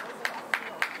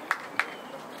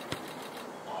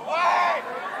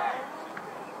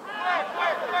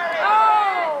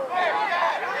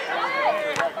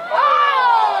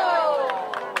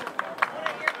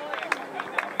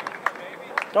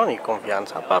 Antoni,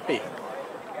 confianza, papi.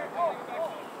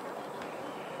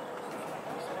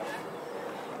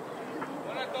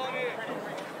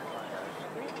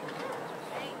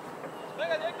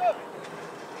 Venga, Jaccob!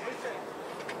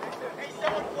 Hey,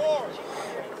 7-4!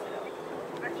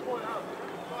 Next one out.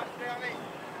 Stay on me.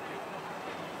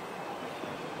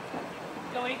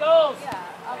 Go Eagles!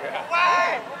 Away!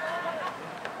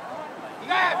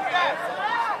 Yes!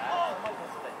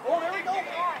 Oh, there we go!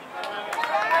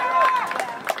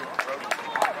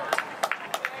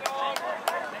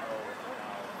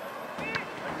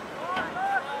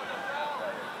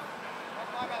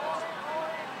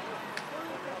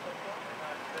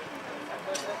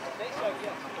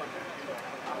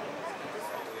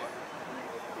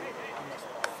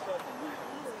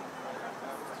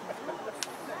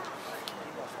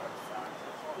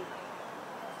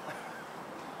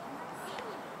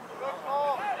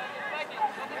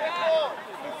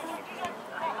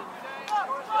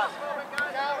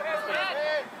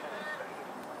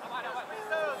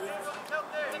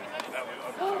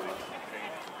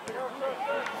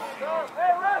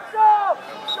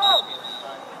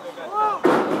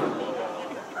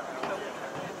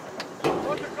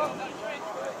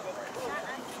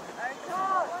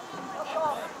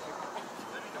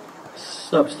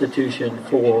 Substitution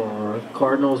for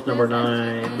Cardinals, number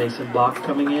 9, Mason Bach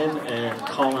coming in, and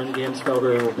Colin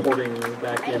Gansfelder reporting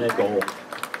back in at goal.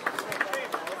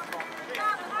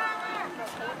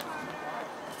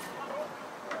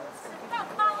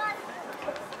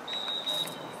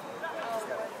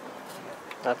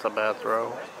 That's a bad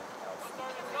throw.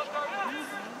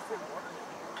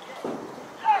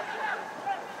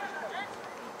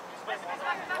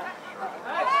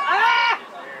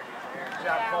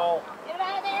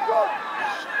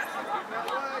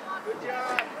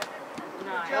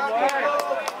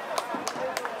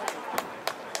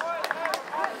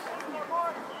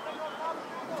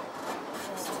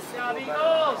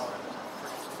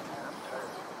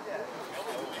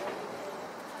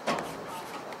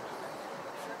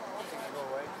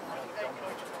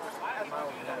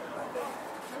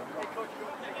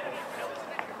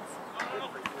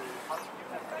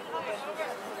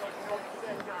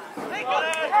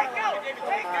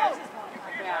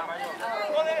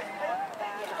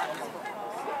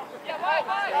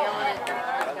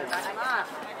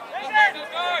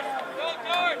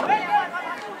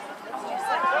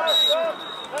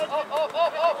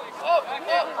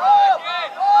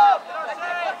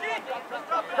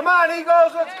 Come on,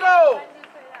 Eagles, let's go!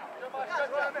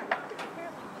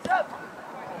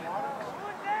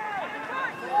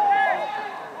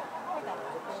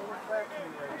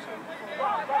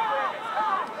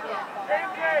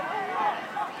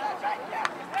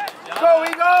 Go,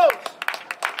 Eagles!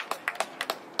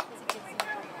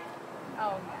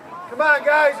 Come on,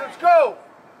 guys, let's go!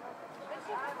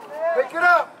 Pick it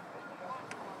up!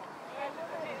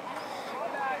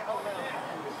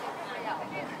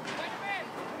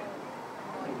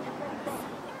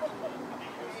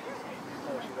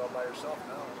 She's all by herself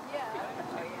now.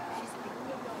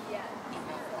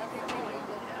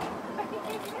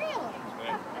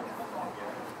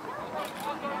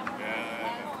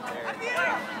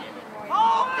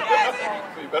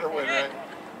 So you better win, right?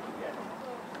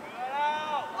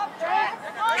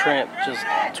 Trent just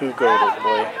too goated,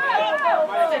 boy.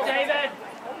 David!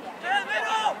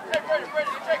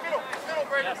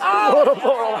 What a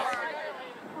ball!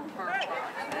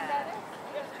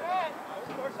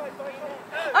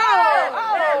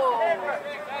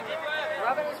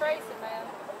 Robin is racing, man.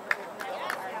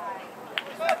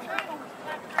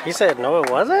 He said no, it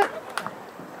wasn't?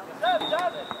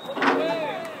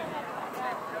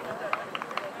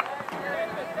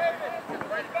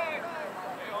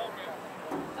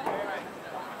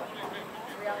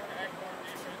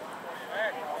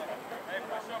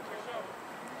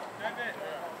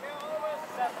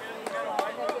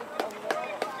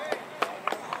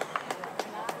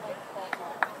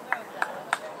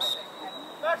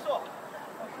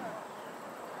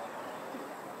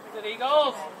 Good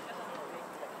Eagles.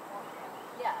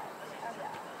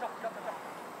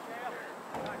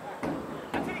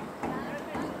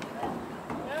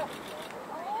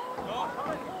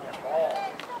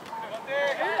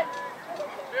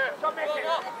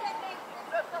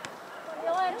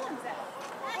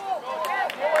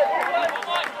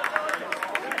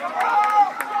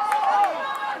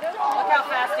 Look how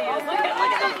fast he is. Look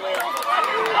at those wheels.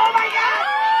 Oh my God!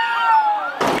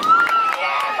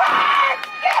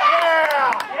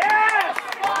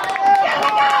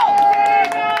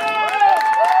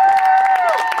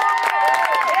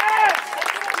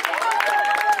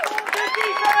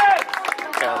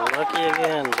 Got lucky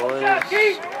again, boys.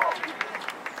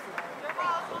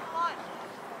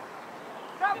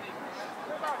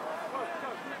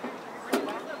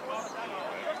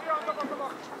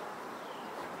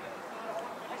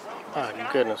 Oh,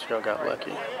 goodness, y'all got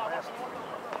lucky.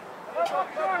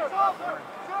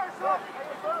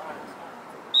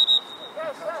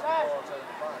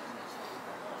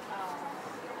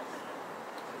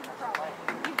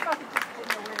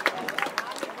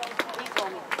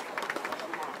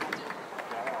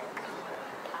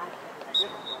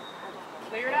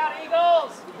 Clear it out,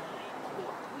 Eagles.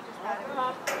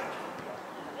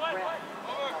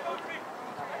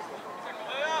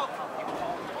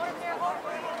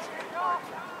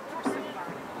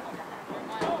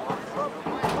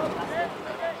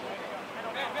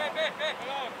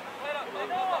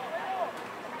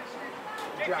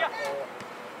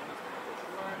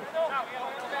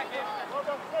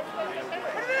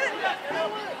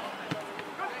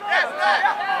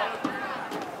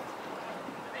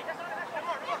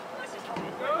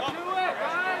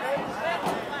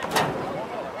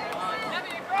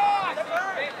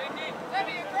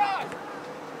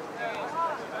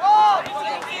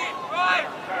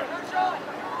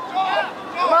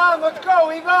 Come on, let's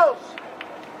go, Eagles!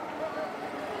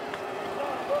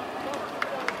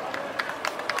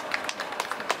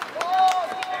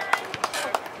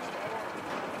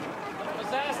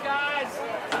 Possess,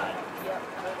 guys.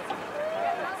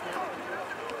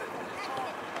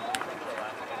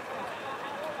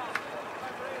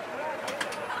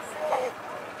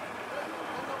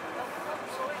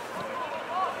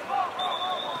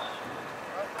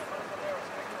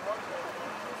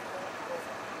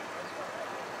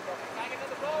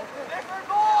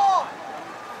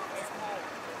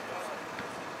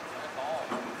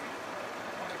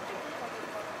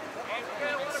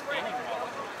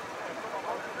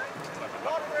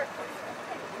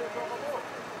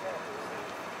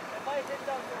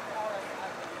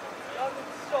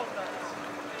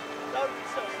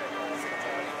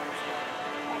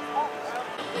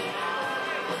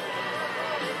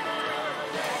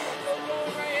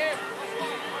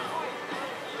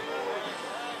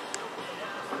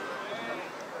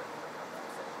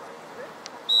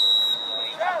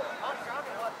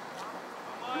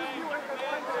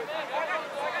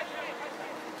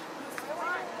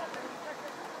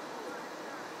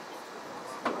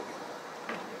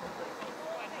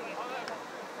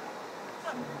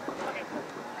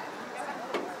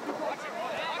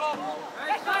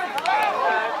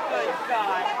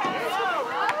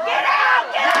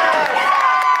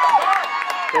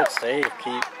 Good save,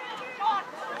 Keith.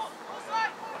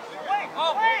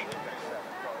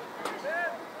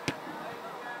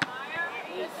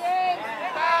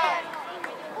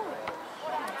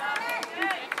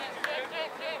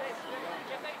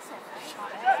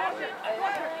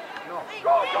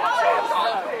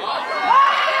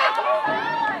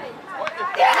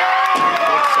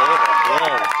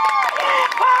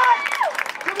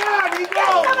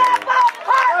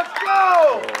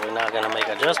 We're not going to make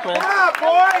adjustments. Come on,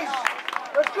 boys!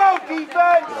 Let's go,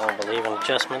 defense! We don't believe in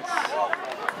adjustments. Come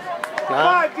No,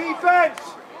 on, defense!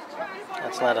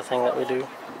 that's not a thing that we do.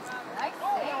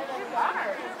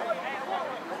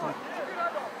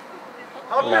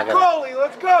 Help We're your not gonna- goalie,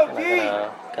 let's go, We're D!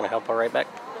 not gonna help our right back.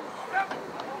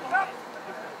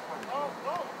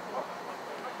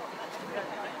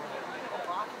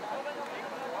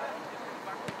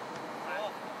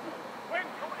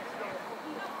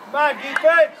 Come on,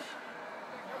 defense!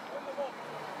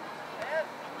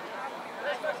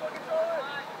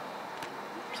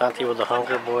 Santi with the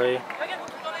hunger, boy.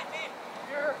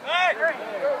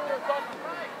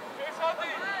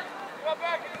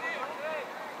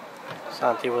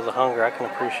 Santi with the hunger, I can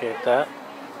appreciate that.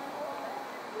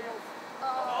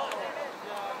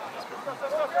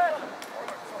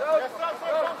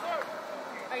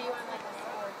 Are you on like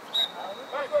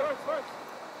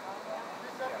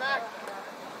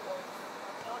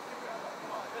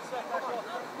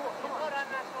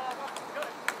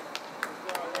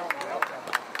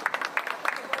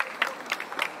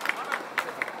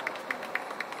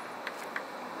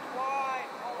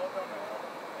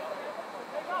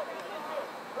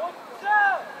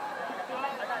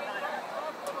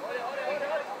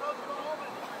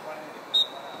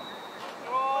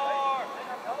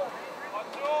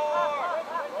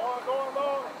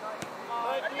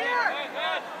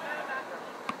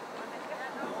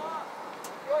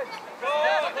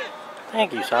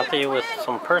Thank you, Santi, with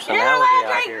some personality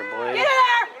out here, boy. Get in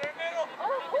there!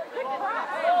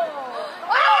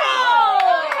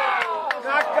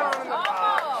 Knock down in the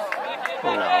box.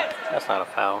 No, that's not a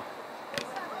foul.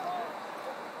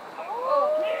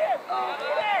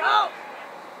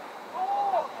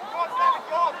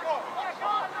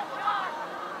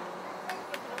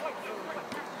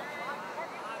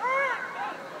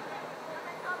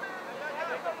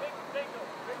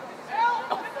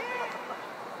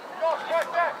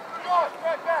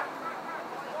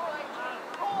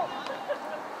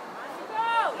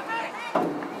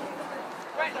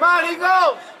 Come on,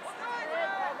 Eagles!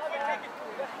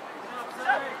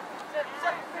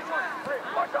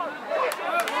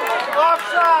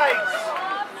 Offsides!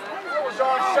 It was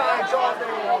offsides all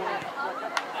day long.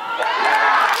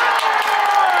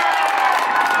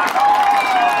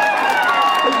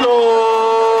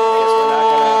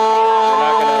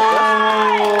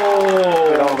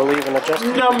 We don't believe in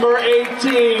adjusting. Number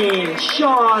 18,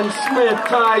 Sean Smith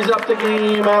ties up the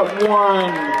game at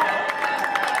 1.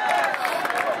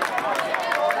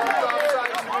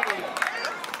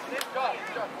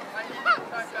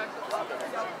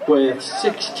 With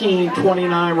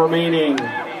 16:29 remaining.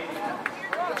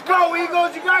 Let's go,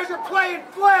 Eagles! You guys are playing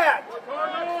flat!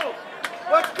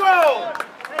 Let's go!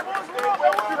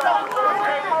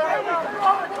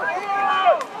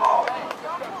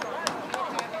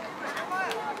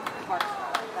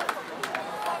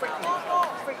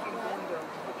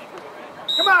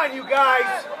 Come on, you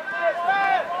guys!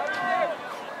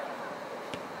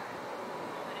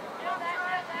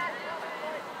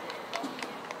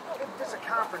 This is a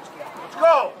conference game. Let's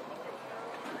go!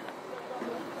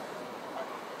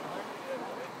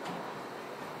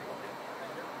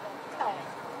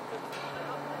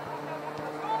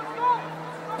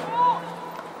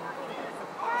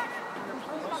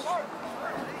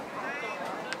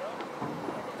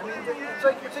 It's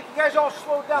like you guys all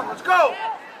slowed down. Let's go!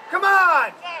 Come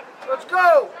on! Let's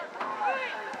go!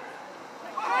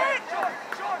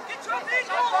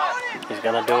 He's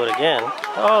gonna do it again.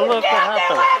 Oh, look what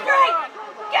happened.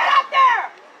 Get up there!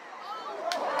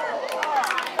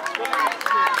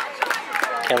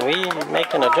 Can we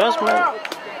make an adjustment?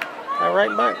 All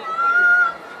right, back.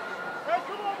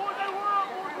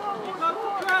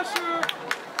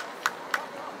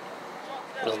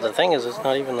 Well, the thing is, it's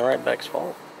not even the right back's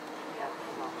fault.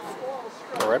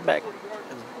 The right back is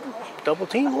double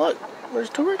team. Look, there's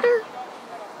two right there.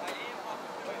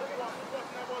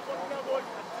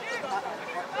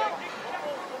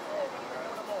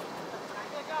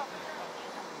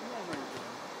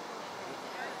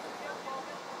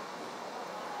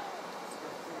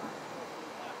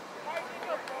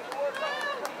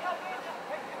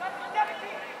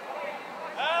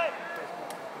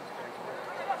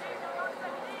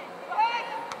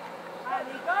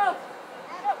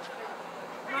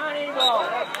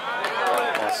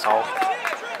 That's soft.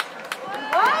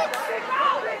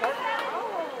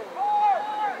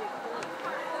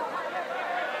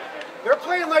 They're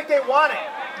playing like they want it.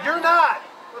 You're not.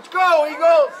 Let's go,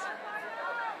 Eagles.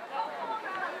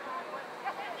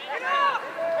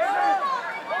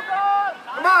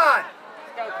 Come on.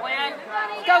 Let's go, Quinn.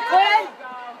 Let's go, Quinn.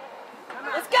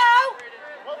 Let's go.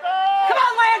 Come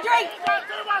on, Landry.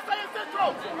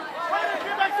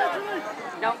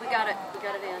 No, we got it. We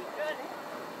got it in.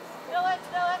 Still it.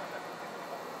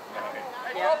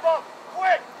 Yeah.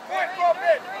 Quick, go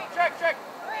in. Check.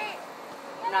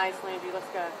 Nice, Landry. Let's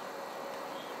go.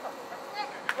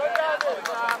 Go down there.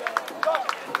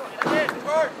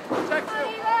 Check two.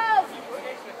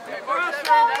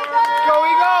 Go,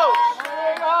 Eagles.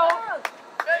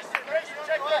 Mason,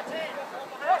 check that team.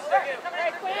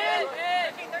 Hey, Quinn.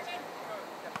 13.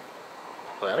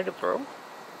 Was that a good throw?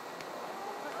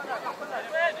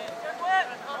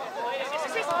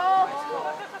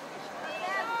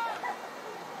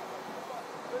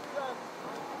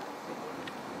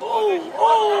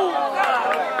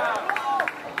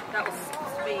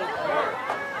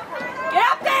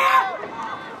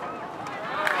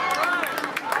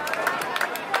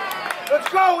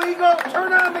 go, Eagle.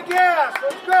 Turn on the gas.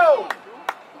 Let's go.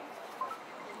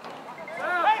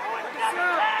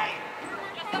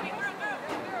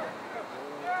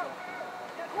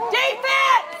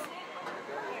 Defense!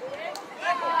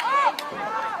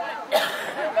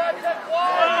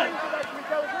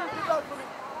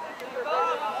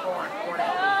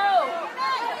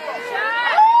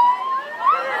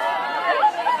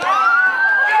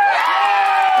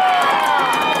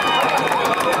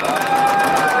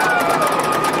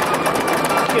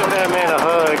 Give that man a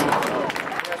hug.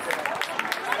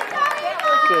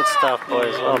 Good stuff,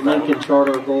 boys. Well done. Lincoln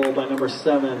Charter goal by number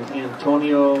 7,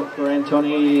 Antoni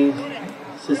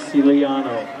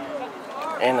Ceciliano.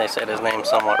 And they said his name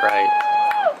somewhat right.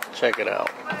 Check it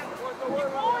out.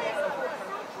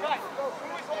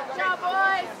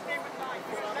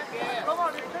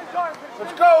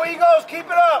 Let's go, Eagles. Keep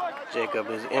it up. Jaccob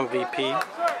is MVP.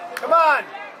 Come on.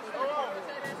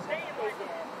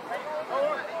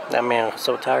 That man was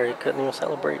so tired he couldn't even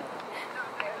celebrate.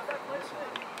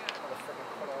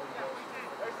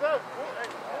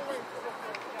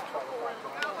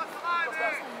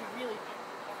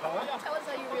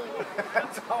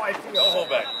 That's how I feel. Hold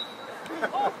back.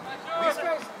 These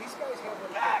guys have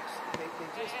relaxed. They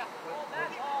just,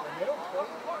 when they don't play,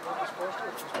 they're just supposed to.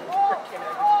 It's just working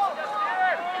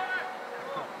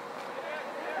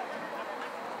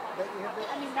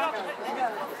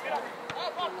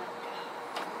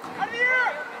Out of the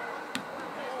air!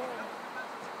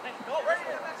 Go, right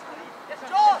here. Yes,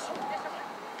 Josh!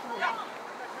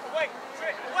 Wait.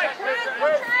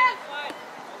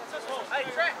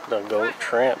 The GOAT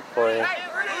Tramp, boy.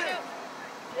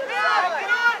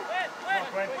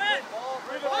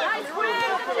 Nice win!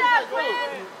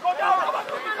 Come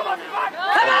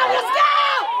on, Let's go!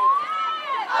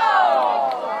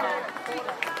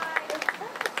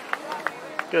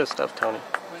 Good stuff, Tony.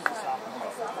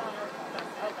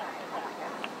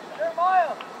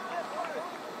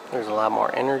 There's a lot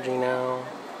more energy now.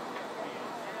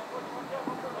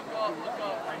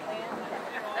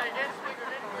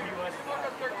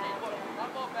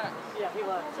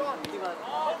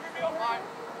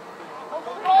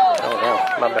 Oh,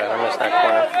 damn. My bad. I missed that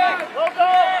corner.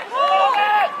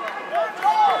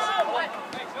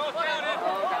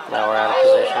 Now we're out of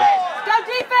position. Go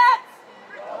defense!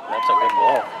 That's a good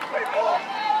ball.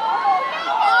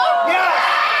 Yes!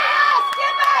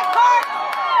 Get back, Hart!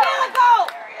 Get a goal!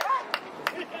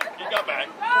 He got back.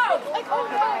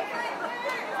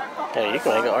 Hey, you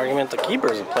can make an argument the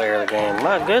keeper's a player of the game.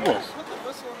 My goodness.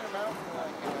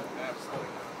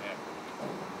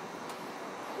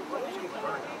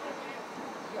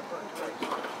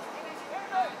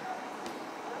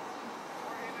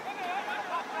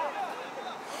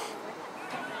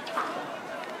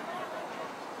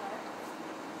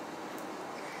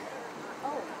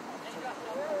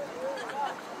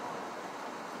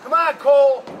 Come on,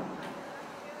 Cole.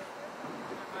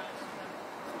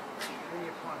 Bring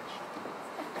your punch.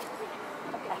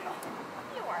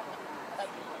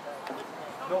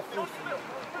 No food for you.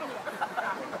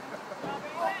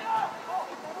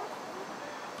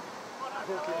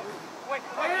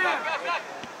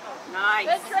 Nice.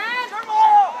 Good trend!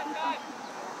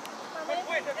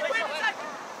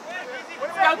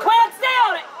 Go, Quinn, stay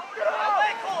on it!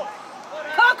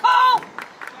 Coco!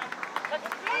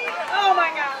 Oh my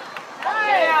God.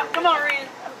 Yeah, come on, Rand.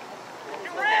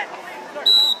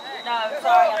 No,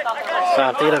 sorry, I thought that was...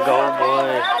 Santi the goal,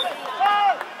 boy. I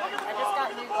just got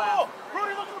new glass.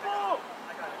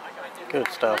 Good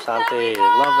stuff, Santi.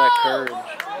 Love that courage.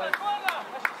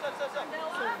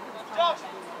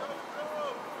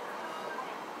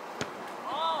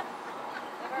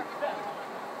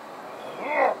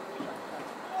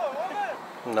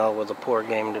 No, it was a poor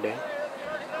game today.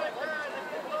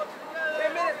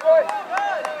 10 minutes, boys.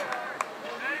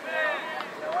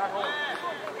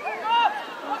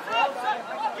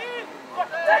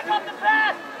 Take off the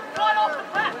pass! Run off the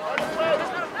pass!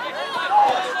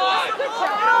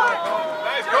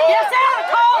 Yes, out,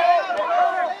 Cole!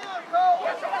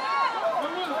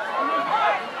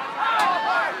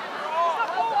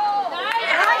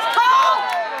 Nice, Cole!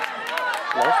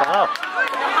 No foul.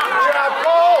 Good job,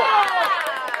 Cole.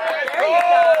 There you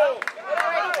go.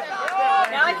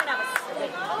 Now I can have a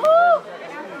steak.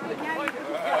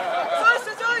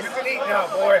 You can eat now,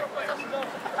 boy.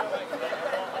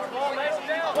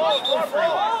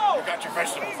 You got your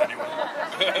vegetables anyway.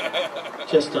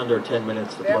 Just under 10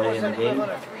 minutes to play in the game. On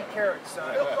a 3 carrot,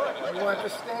 son. You want the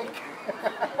steak?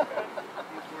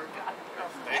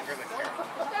 Steak or the carrot?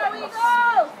 There we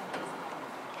go!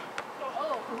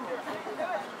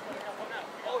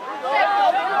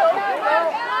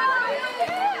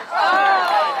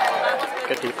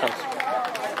 defense.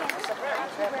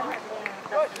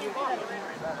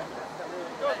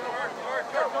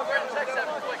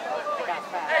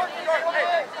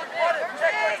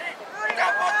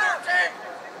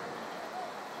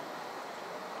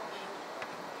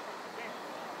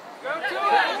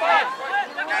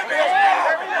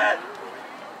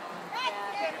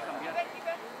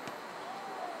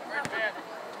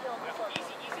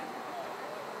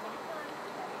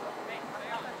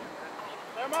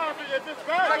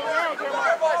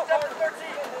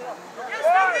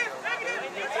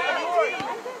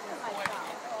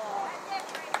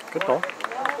 Good ball.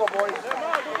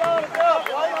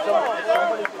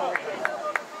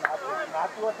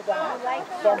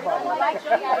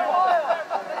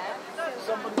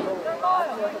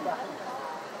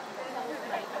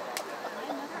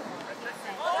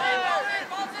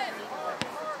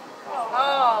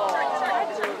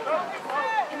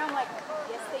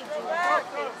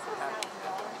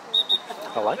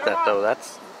 I like that though.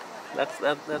 That's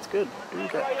good.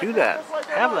 Do that.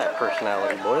 Have that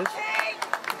personality, boys.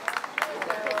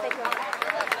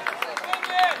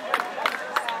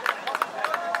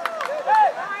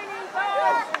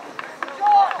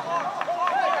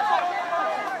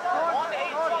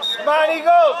 Come on,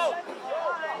 Eagles!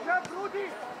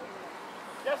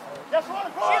 Yes,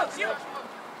 one, shoot!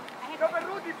 Come on,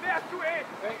 Rudy, play at 2-8.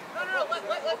 No, let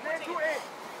 2-8.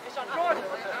 John,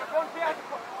 play at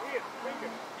here, bring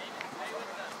it.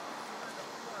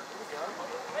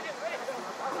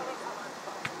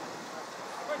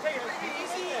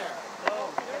 Easy.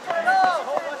 I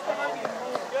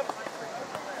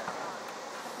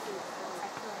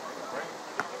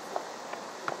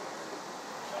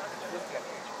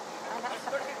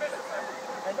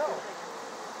know.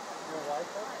 Your wife?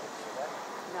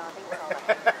 No, I think it's all.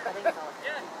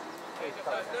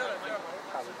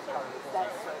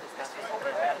 That's so disgusting. I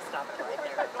gotta stop it right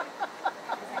there.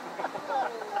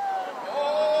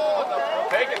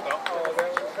 Take it though.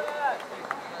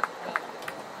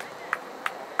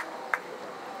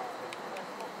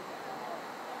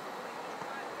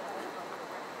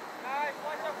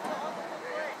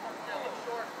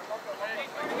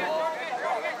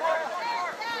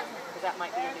 That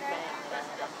might be a new game.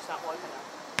 I'm just not woken up.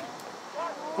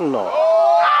 No.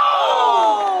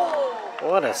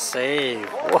 What a save.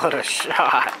 What a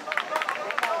shot.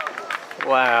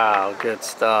 Wow, good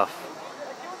stuff.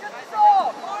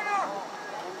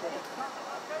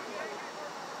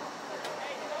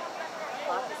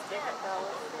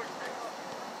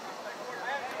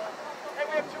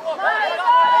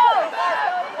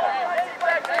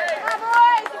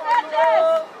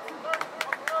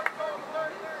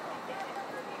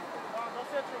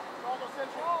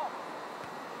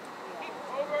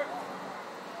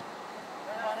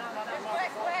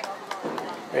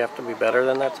 We have to be better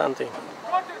than that, Santi.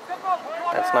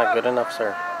 That's not good enough,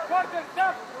 sir.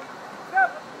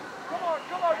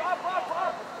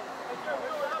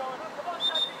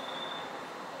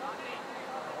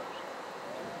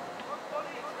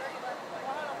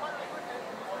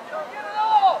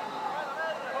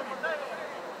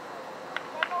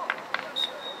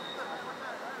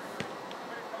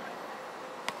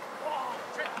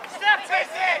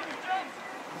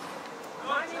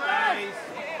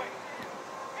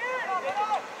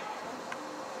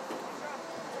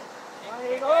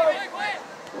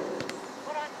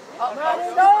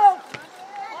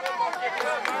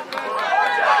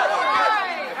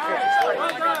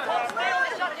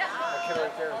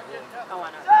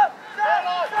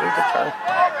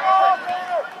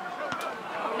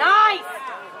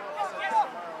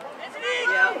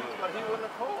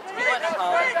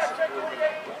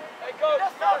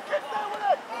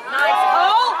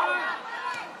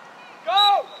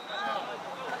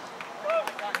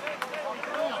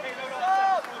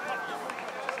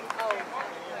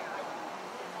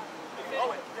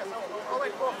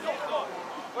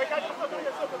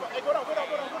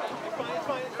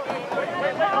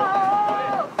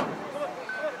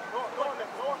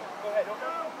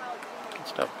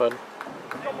 Stuff, bud.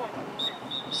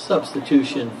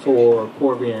 Substitution for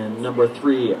Corvian, number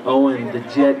 3, Owen the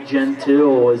Jet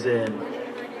Gentile is in. What's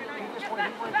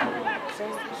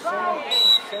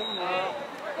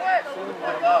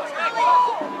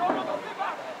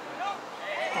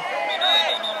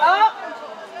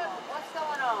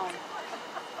going on?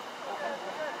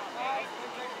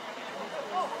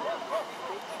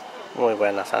 Muy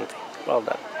buena, Santi. Well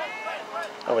done.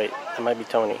 Oh wait, that might be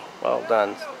Tony. Well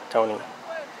done, Tony.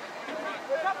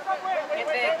 Get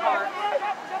big, Mark.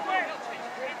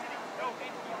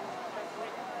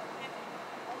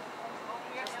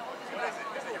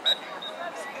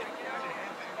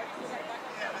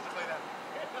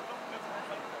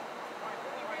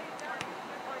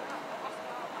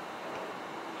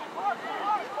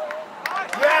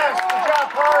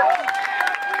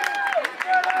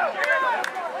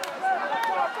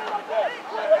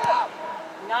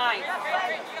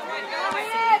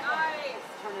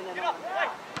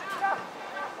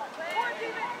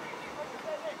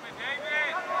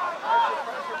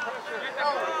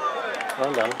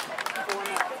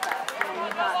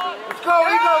 go.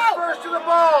 He goes first to the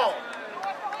ball.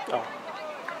 Oh.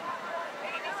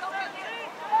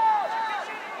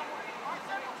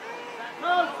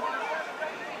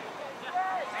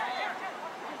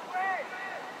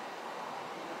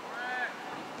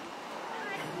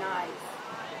 Nice.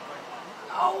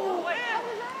 Oh!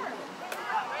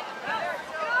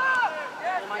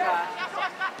 Oh my God.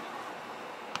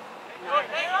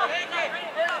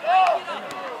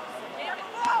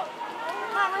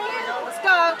 Let's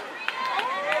go.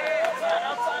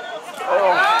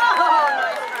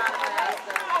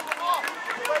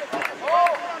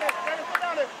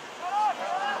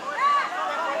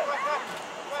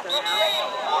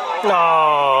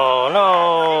 No, no.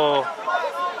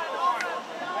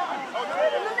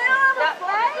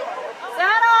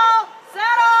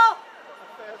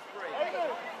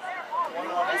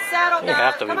 You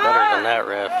have to be better than that,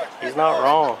 ref. He's not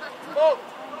wrong.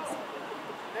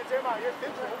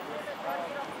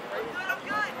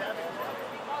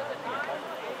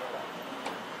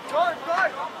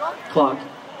 Clock.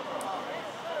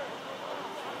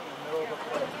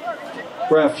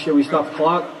 Ref, should we stop the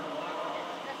clock?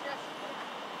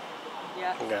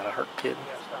 Yeah. You got a hurt kid.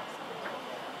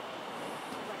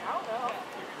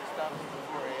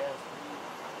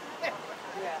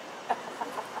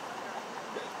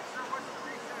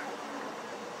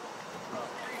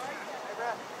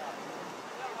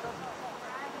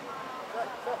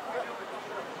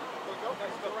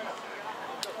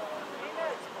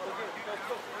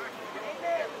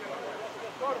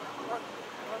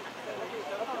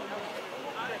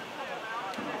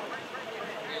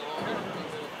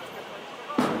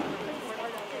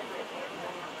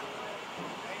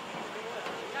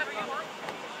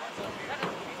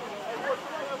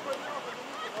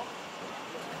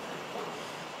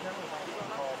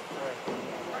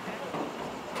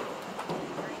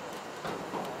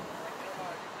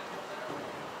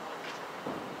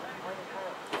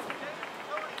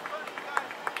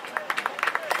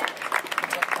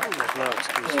 There's no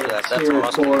excuse for that. That's a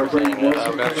muscle thing. I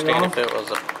would understand if it was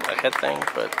a head thing,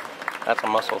 but that's a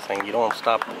muscle thing. You don't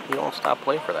stop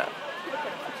play for that.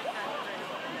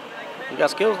 You got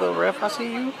skills though, ref. I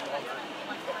see you.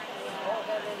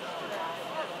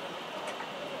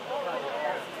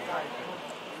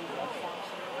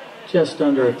 Just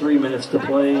under 3 minutes to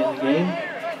play in the game.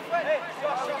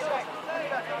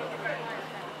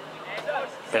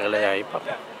 Pégale ahí,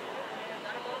 papi.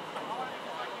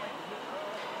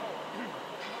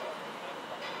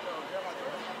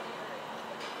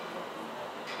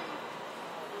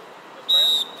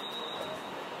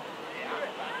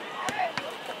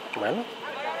 Bueno.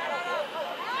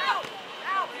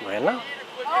 Bueno.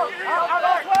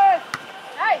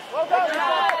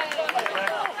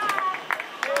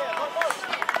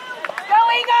 Go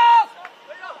Eagles!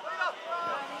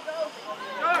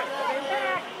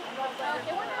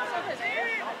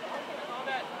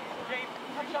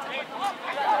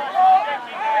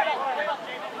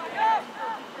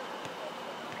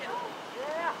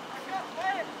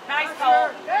 Nice call.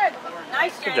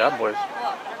 Nice. Good job, boys.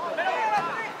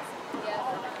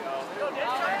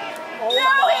 Oh my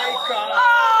God!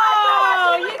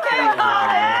 Oh, you can't call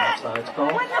it! Offsides call.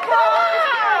 Win the ball!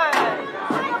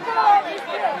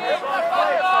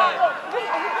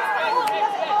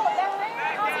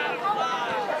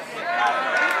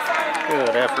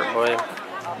 Good effort, boy.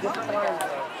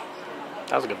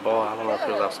 That was a good ball. I don't know if it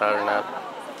was outside or not.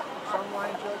 Some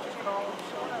line judges call him,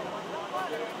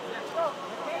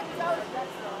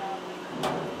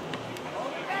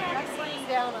 Laying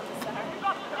down on the side.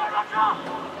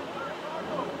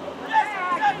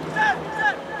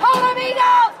 Hold him,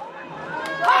 Eagles!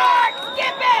 Hard!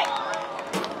 Skip it!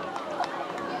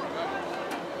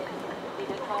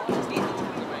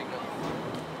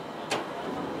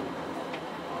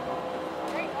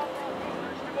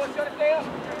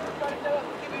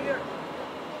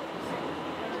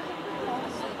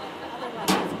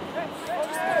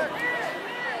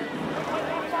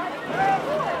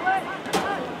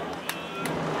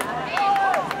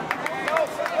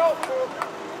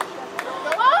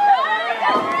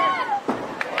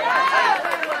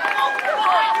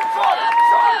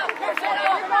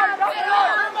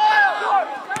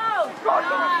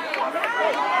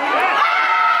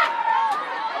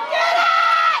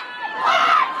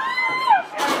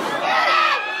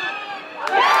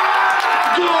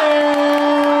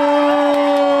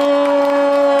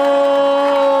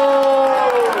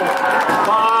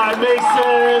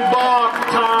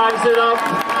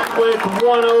 With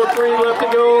 1:03 left to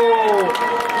go,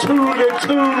 2-2.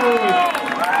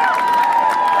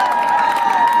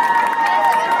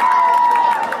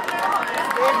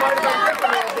 They might have been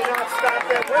thinking, did not stop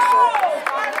that whistle.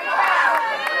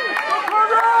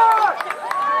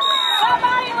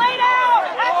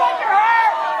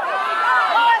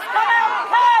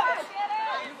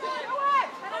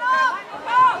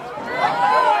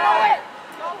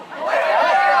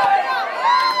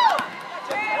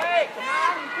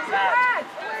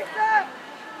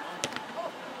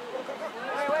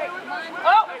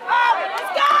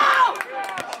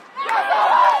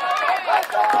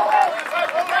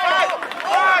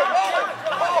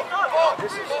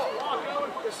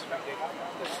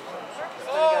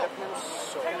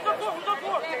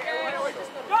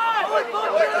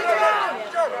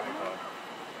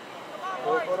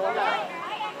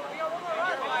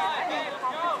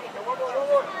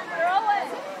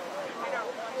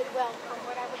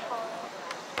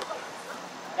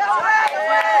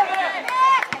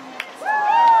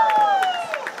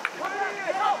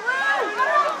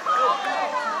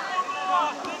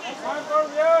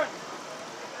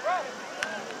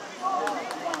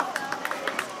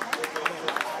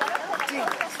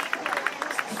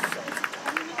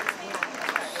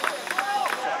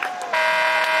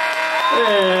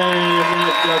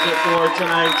 for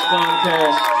tonight's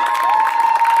contest.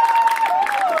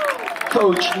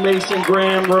 Coach Mason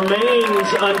Graham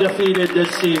remains undefeated this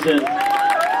season.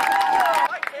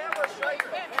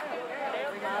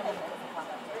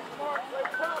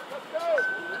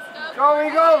 Go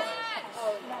Eagles!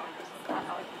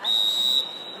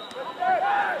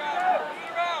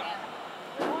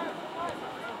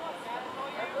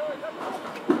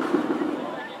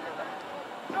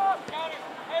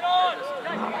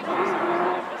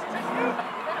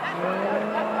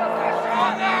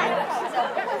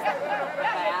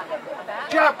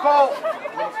 Job, Cole!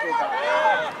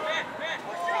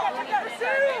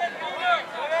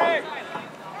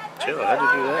 Chill, how'd you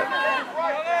do that?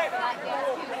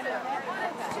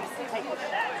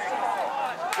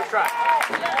 Good try.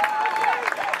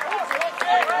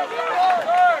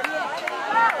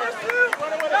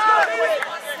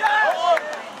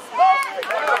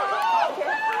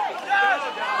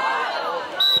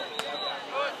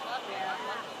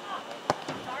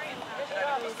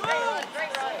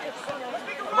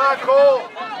 Come on, Cole.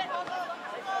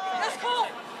 Let's Cole.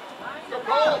 Go,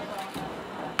 Cole.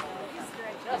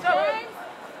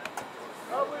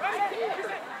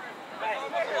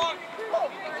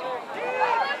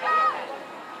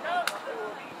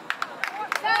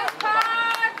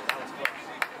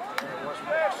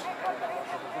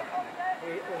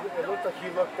 It looked like he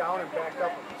looked down and backed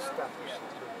up and stepped.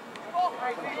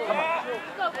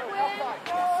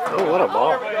 Oh, what a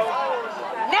ball.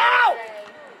 Now!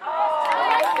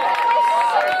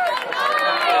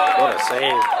 What a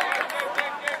save.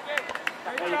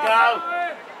 There you go.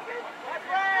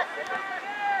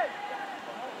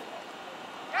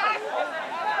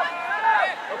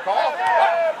 Good call.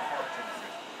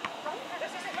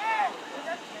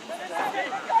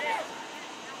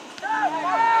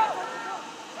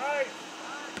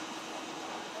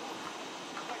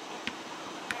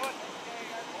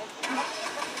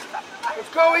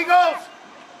 Let's go, Eagles!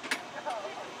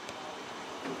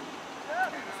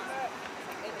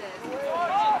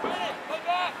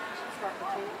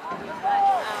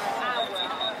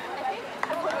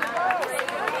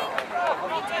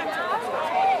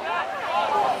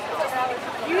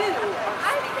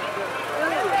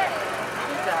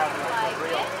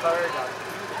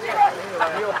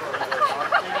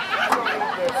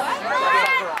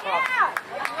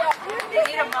 They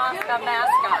need a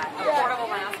mascot, a portable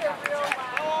mascot.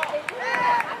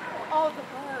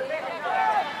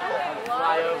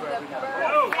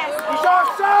 He's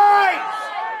offside!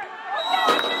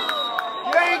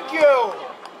 Thank you!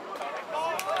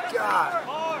 God.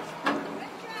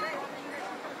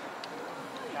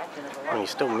 I mean, he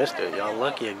still missed it. Y'all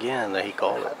lucky again that he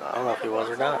called it. I don't know if he was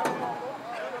or not.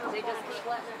 They just keep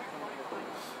letting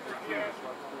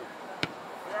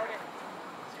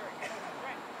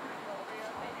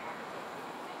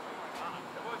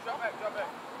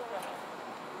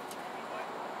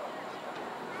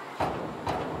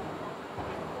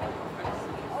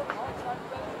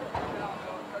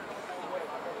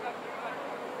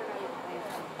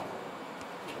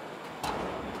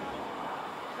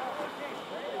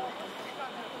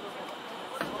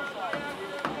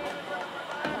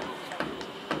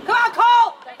Come on,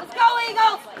 Cole! Let's go,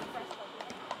 Eagles!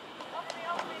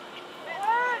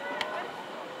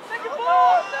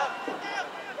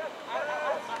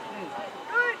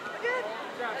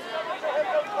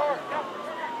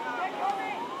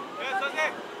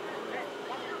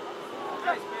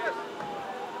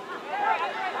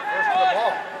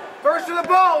 First to the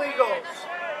ball, Eagles!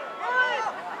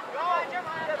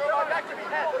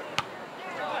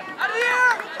 Out of the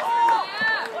air!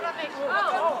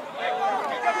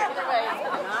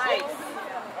 Nice.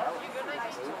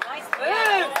 Nice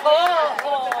move, Cole!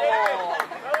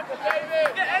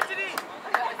 Antoni!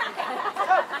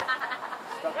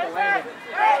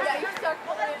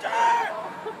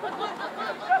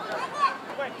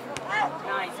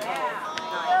 Nice.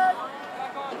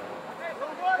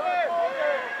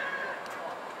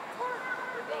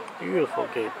 Beautiful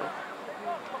keeper.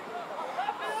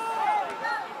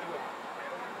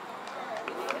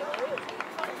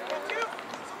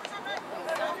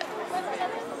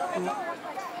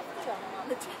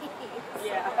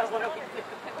 Yeah, what do we do?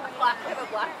 Have a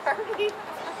black party?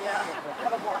 Yeah,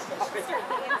 have a black party.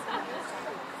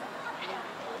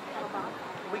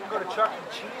 We can go to Chuck E.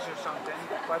 Cheese or something,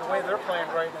 by the way they're playing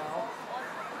right now.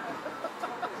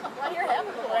 Well, you're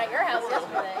having one at your house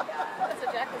yesterday. That's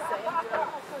what Jack was saying.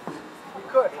 We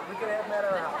could have them at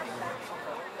our house.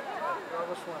 Or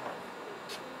the swimmer.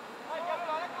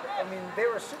 I mean, they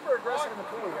were super aggressive in the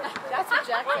pool yesterday. That's what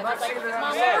Jack said. I'm not Like, saying they're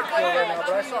Mom, not we're soccer field right now, but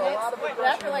I playing saw a lot of but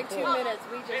aggression after in like the 2 pool. minutes,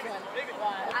 we just went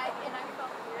wild.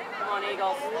 on,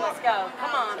 Eagles. Let's go.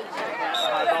 Come on.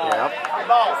 Yep.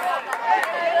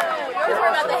 You're worried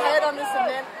about the head on this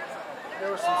event.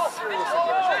 There was some serious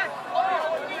aggression.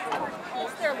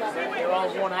 What's their level? They're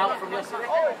all worn out from yesterday.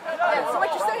 Yeah, so what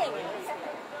you're saying is.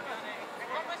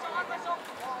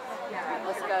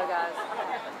 Let's go, guys.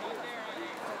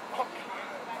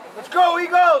 Let's go,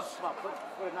 Eagles! Come on, put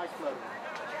a nice float in.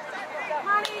 Come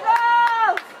on,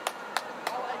 Eagles!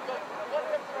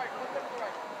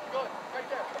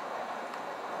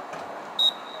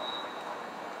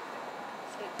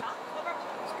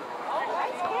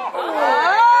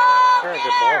 Very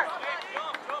good ball.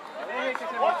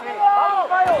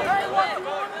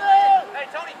 Hey,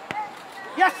 Tony.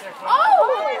 Yes!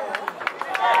 Oh!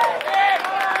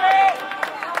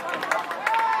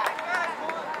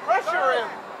 Pressure him!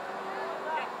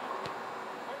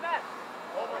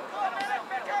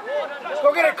 Let's go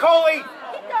get it, Coley!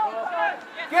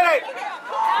 Get it!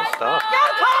 Good stuff. Go,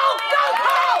 Cole! Go,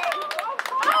 Cole!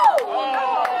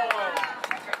 Oh!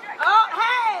 Oh,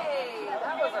 hey!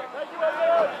 That was a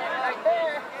right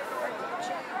there.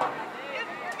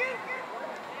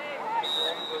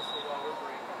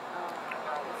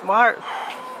 Mark.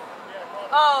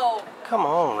 Oh. Come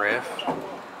on, ref.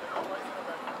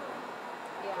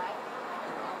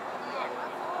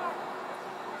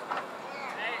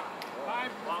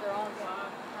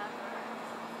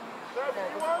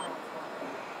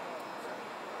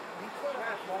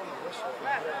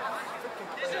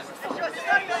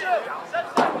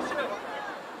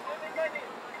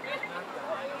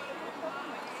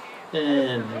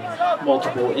 And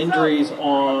multiple injuries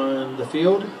on the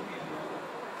field.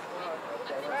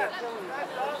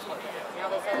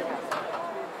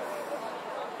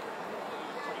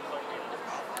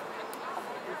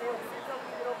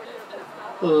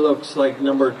 Looks like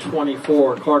number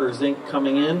 24, Carter Zink,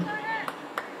 coming in.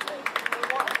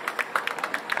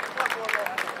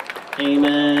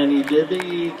 Amen, he did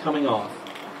be coming off.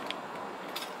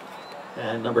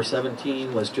 And number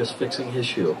 17 was just fixing his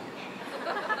shoe.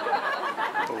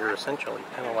 You're essentially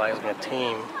penalizing a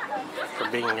team for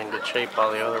being in good shape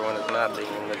while the other one is not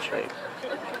being in good shape.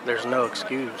 There's no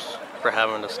excuse for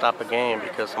having to stop a game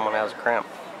because someone has a cramp.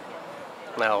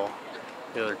 Now,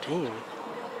 the other team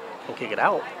can kick it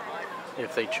out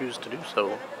if they choose to do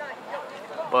so,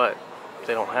 but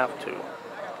they don't have to.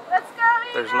 Let's go,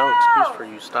 There's no excuse for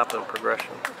you stopping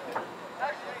progression.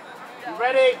 You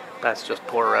ready? That's just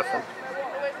poor reffing.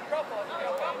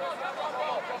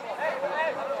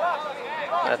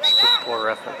 That's just poor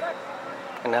reffing.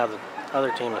 And now the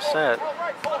other team is set.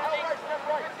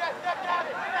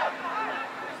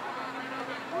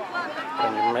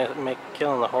 And you're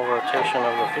killing the whole rotation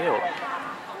of the field.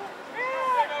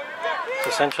 It's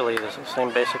essentially the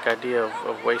same basic idea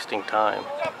of wasting time.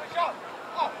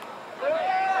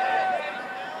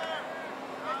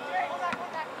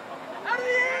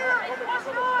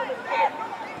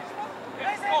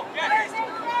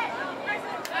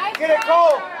 Get it,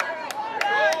 Cole!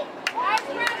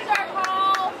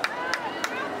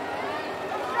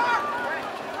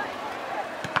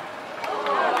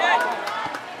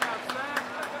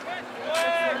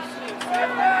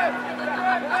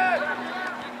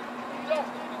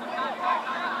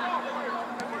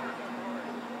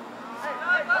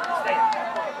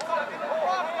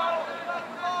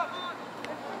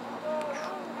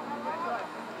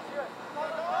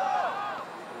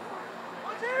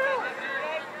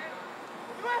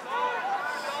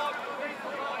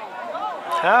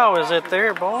 How is it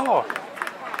their ball?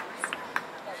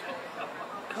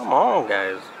 Come on,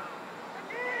 guys.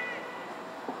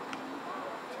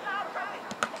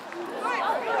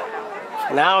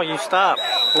 Now you stop.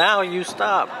 Now you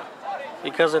stop.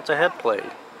 Because it's a head play.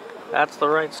 That's the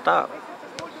right stop.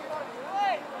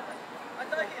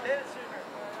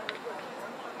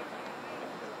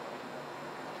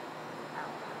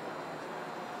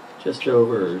 Just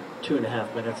over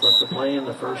 2.5 minutes left to play in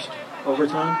the first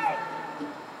overtime.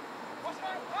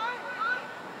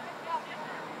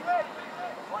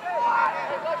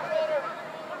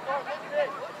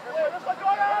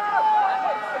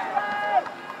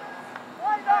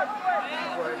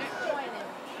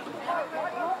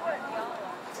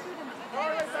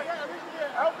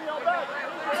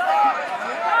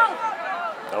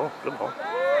 Oh, good ball.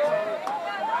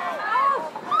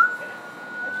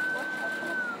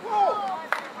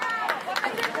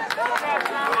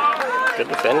 Good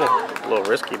defending. A little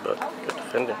risky, but good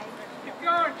defending. Keep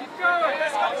going, keep going.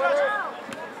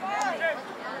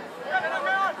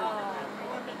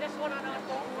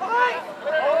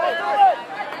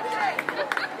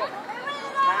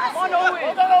 Come on,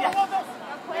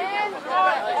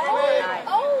 Owen.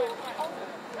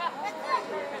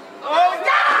 Oh!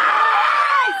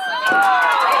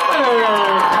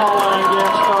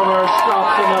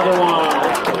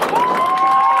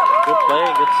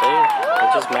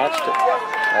 just matched it.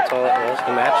 That's all it was.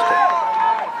 He matched it.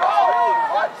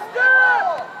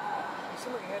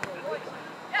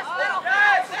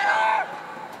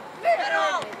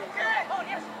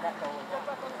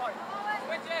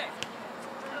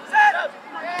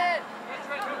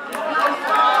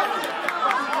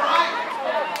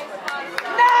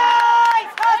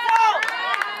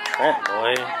 Trent,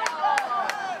 boy.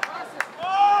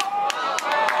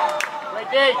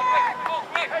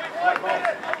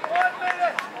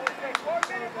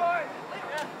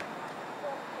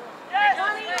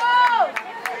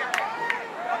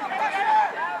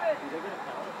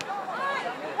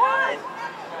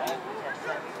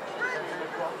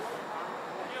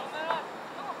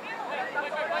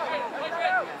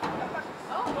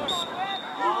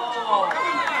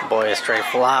 Boy, straight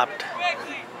flopped.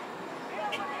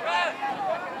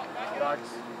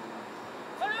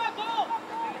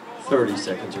 .30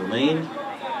 seconds remain.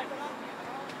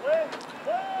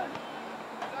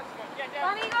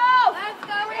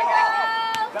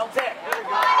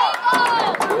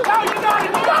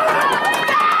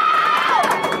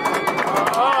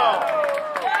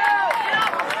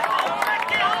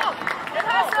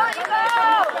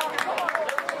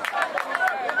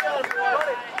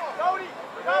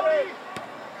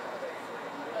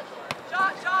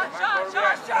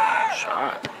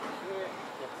 Shot.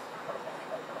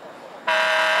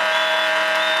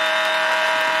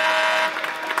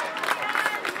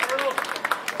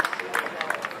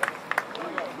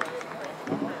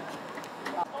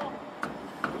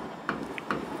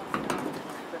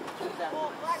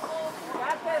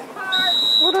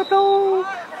 What a goal! I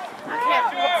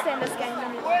can't stand this game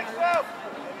anymore.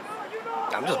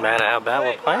 I'm just mad at how bad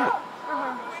we're playing.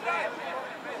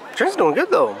 Trent's doing good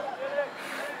though.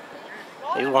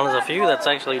 He's one of the few that's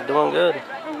actually doing good.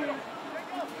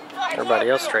 Everybody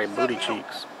else straight booty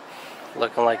cheeks.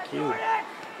 Looking like you.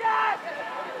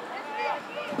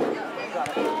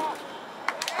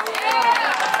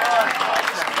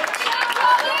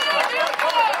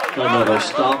 Another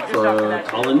stop for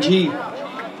Colin G.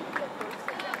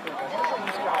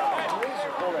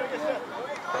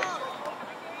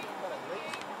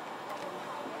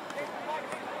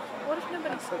 What if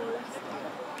nobody scores?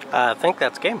 I think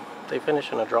that's game. They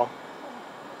finish in a draw.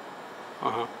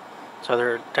 So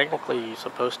they're technically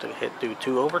supposed to do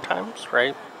 2 overtimes,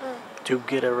 right? To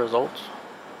get a result.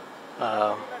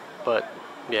 But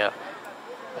yeah,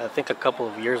 I think a couple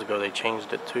of years ago they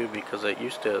changed it too, because it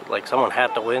used to, like, someone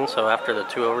had to win, so after the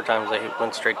 2 overtimes they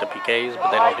went straight to PKs,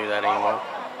 but they don't do that anymore.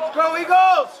 Let's go,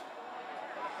 Eagles!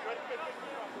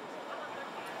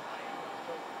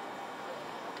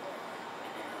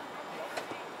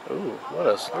 Ooh, what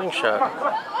a slingshot.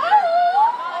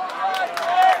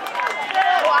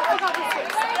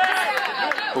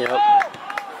 Yep.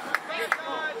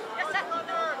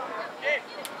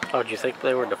 Oh, do you think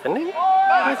they were defending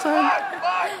that time?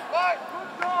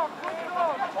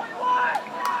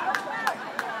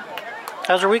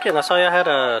 How's your weekend? I saw you had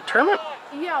a tournament.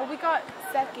 Yeah, we got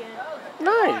second.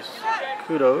 Nice.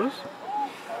 Kudos.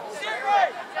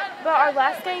 But our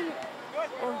last game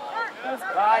was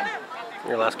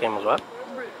Your last game was what? It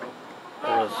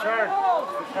was.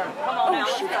 oh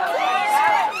shoot.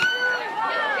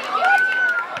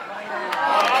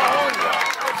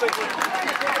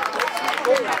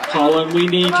 Colin, we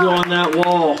need you on that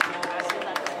wall.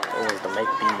 It was the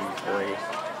make-believe boy.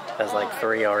 Has like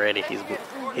 3 already.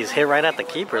 He's hit right at the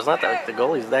keeper. It's not that the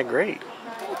goalie's that great.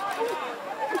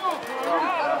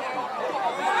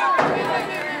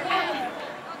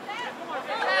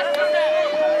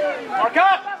 Mark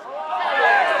up!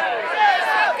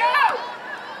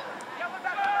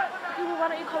 Why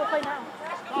don't you call the play now?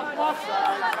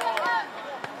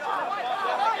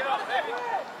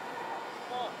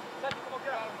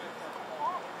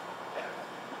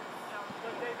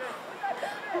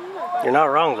 You're not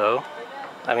wrong though.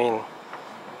 I mean,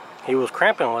 he was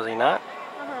cramping, was he not?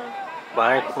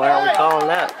 Why aren't we calling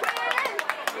that?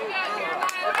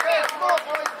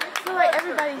 I feel like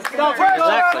everybody's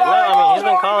Exactly. No, I mean, he's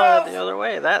been calling it the other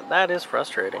way. That is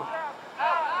frustrating.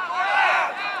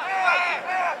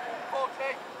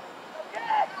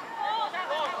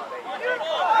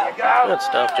 Good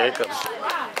stuff, Jacob.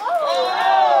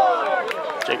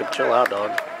 Jacob, chill out,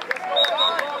 dog.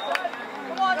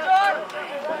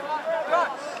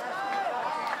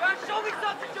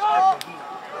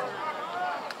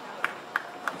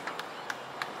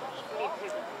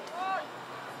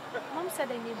 Mom said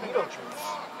they need Pickle juice.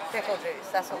 Pickle juice.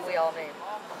 That's what we all need.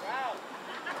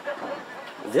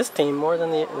 This team more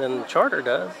than the Charter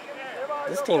does.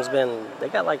 This team's they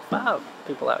got like 5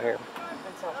 people out here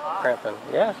It's so hot. cramping.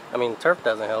 Yeah, I mean, turf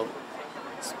doesn't help.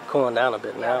 It's cooling down a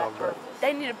bit now, but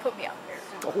They need to put me out there.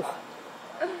 oh,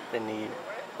 they need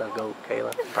the GOAT,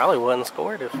 Kayla. Probably wouldn't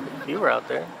scored if you were out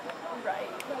there.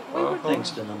 Right.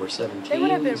 Thanks to number They 17, would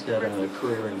have been he's got a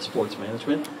career in sports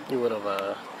management. You would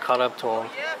have caught up to him.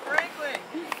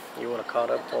 You would have caught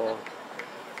up to him.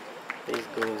 These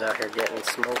goons out here getting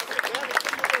smoked.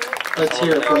 Let's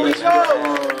hear it from Mr. our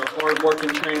hard-working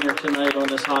trainer tonight on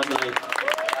this hot night.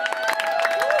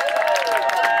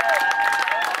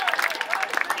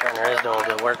 Trainer is doing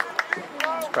good work.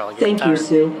 He's probably getting Thank you, tired.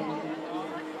 Sue.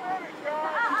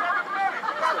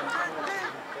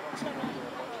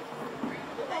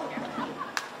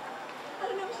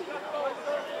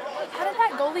 How did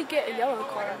that goalie get a yellow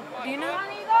card? Do you know?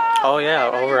 Oh yeah,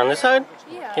 over on this side?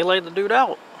 Yeah. He laid the dude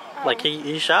out. Like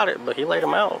he shot it, but he laid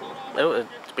him out. To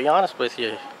be honest with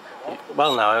you,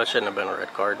 well, no, it shouldn't have been a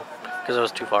red card because it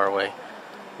was too far away.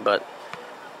 But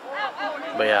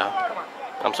yeah,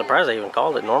 I'm surprised they even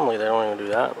called it. Normally they don't even do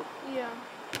that. Yeah.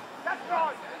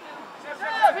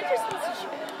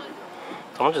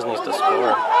 Someone just needs to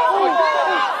score.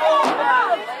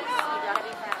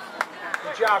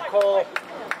 Good job, Cole.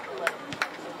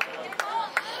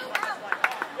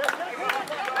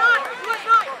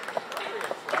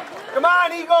 Come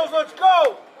on, Eagles, let's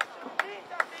go!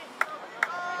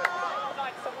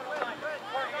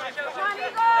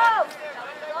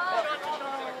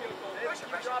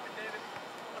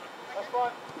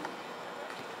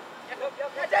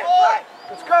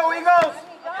 Let's go, Eagles!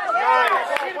 Nice.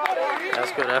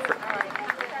 That's good effort.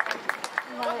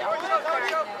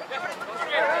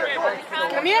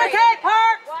 Communicate,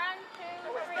 Parks!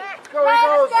 Let's go,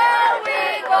 Eagles!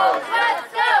 Eagles! Let's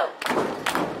go!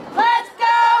 Let's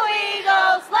go,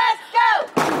 Eagles! Let's go!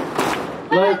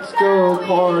 Let's go,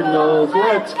 Cardinals,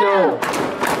 let's go!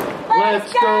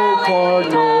 Let's go,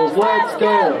 Cardinals, let's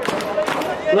go!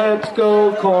 Let's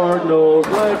go, Cardinals,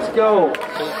 let's go!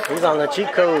 He's on the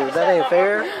cheat code. That ain't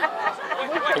fair.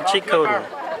 He cheat coding.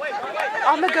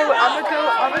 I'm gonna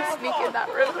sneak in that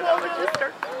room and I'm gonna just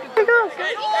start. Here we go.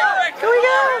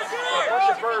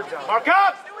 Mark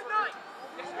up!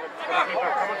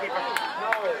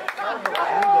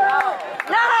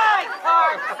 Nice,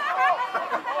 Parks!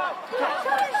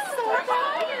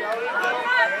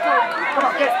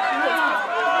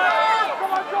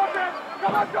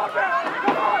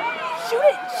 Shoot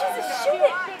it! Jesus, shoot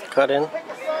it! Cut in. He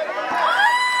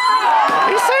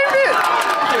saved it!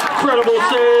 Incredible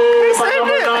save by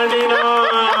number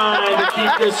 99 to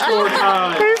keep this score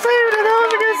tied. He saved it! That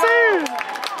was a good save!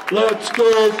 Let's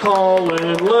go,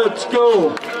 Colin, let's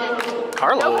go!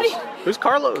 Carlos. Who's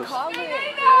Carlos? He hit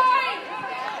it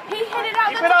out.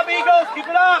 Keep it up, Eagles, keep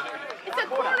it up! It's a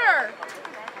corner.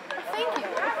 Thank you.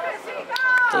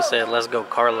 He said, let's go,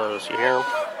 Carlos. You hear him?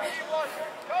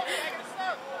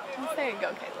 I'm saying go,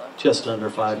 Caleb. Just under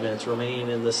 5 minutes remain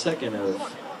in the second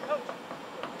of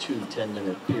 2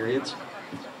 10-minute periods.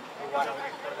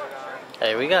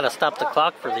 Hey, we got to stop the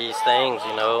clock for these things,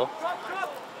 you know.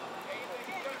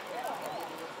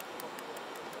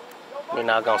 We're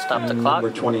not going to stop the clock?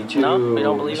 Number 22, No, we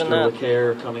don't believe in that. Mr.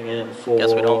 LeCaire coming in for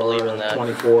Guess we don't believe in that.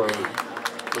 24. We're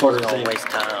just going to waste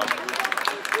time.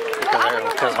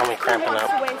 Because homie cramping up.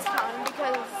 To waste time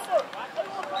because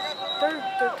they're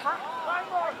tied.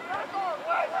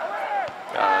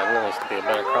 There needs to be a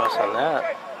better cross on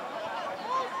that.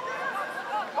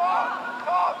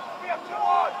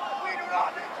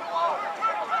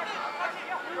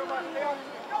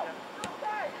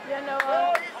 Yeah, no.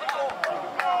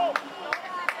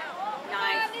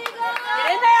 Nice. Get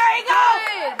in there, Eagles!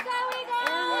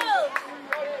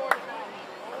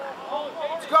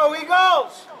 Let's go,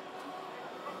 Eagles!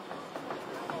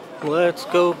 Let's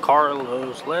go,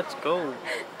 Carlos. Let's go.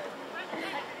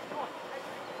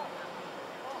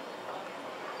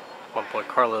 My boy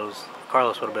Carlos.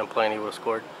 Carlos would have been playing, he would have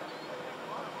scored.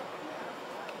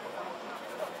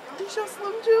 These your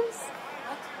Slim Jims?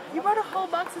 You brought a whole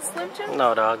box of Slim Jims?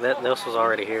 No, dog. This was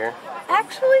already here.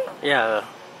 Actually? Yeah.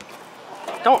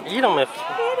 Don't eat them if.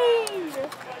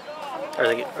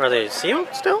 Kidding. Are they sealed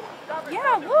still?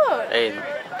 Yeah, look. Hey,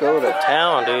 go to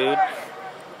town, dude.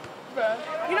 Bruh.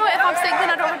 You know what? If I'm sick, then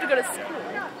I don't have to go to school.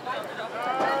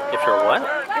 If you're what?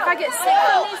 If I get sick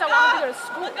from these, I won't have to go to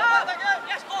school.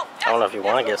 I don't know if you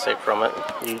want to get sick from it.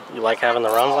 You like having the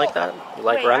runs like that? You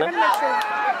like Wait, running? I gotta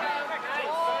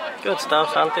make sure. Good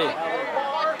stuff, Santi.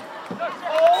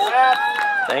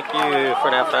 Thank you for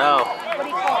that foul. What do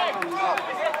you call it?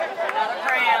 Another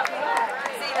cramp.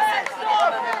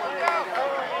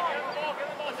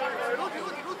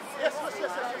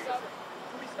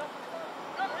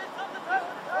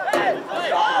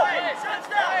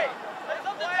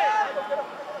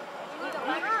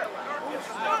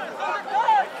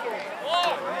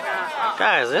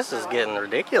 Guys, this is getting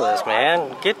ridiculous,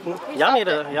 man.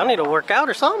 Y'all need to work out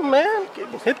or something, man.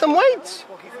 Hit them weights.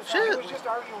 Shit.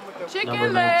 Chicken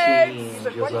Number 19,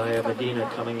 Josiah Medina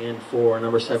coming in for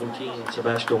number 17,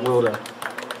 Sebastian Wilda.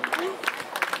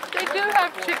 They do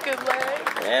have chicken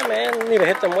legs. Yeah, man, you need to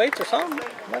hit them weights or something.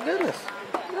 My goodness.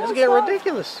 This is getting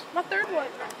ridiculous. My third one.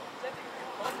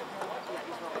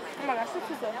 Oh my gosh,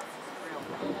 this is a...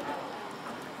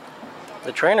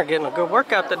 The trainer getting a good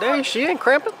workout today. She ain't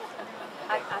cramping.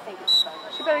 I think it's so.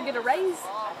 She better get a raise.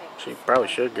 She probably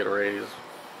should get a raise.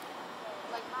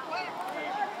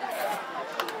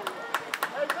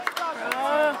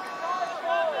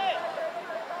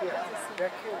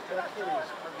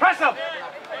 Press him!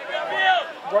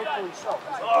 Rightfully so.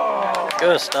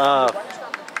 Good stuff.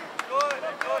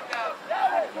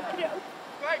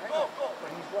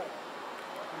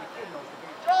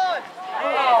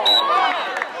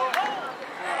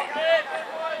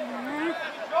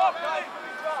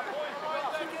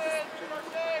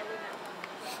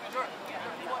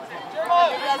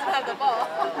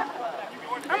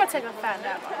 I'm gonna take a fat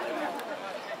nap.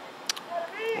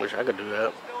 Wish I could do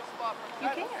that. You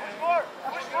can.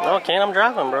 No, I can't. I'm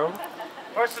driving, bro.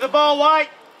 First to the ball, White.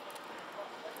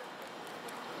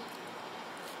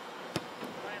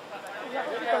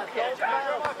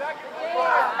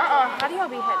 How do y'all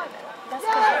be hitting it? That's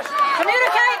good.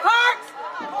 Communicate, Parks!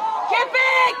 Get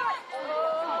big!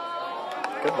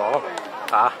 Good ball.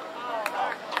 Ah.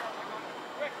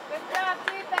 Good job,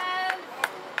 defense!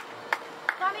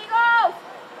 Amigos!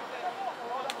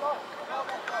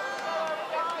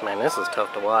 Man, this is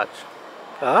tough to watch.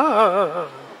 Ah.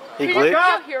 He Did glitched.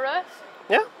 y'all hear us?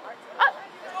 Yeah.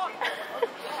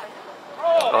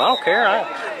 Oh, I don't care.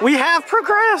 We have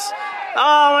progressed.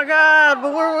 Oh my God!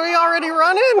 But were we already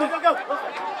running? Go, go, go.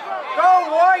 Go,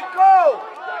 White, go!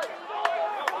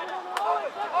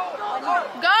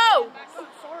 Go!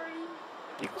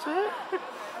 You can say it.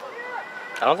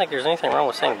 I don't think there's anything wrong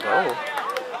with saying go.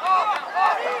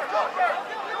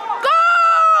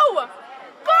 Go!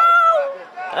 Go!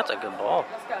 That's a good ball.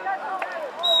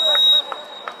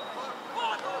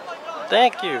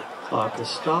 Thank you. Clock is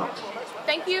stopped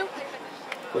Thank you.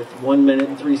 with 1 minute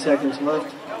and 3 seconds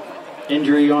left.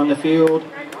 Injury on the field.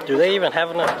 Do they even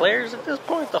have enough players at this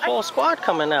point? The whole squad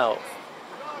coming out.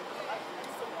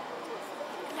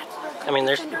 I mean,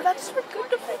 there's... That's for good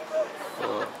to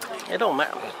It don't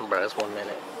matter. Bro, it's 1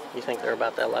 minute. You think they're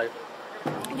about that life?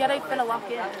 Yeah, they finna lock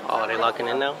in. Oh, are they locking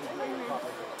in now?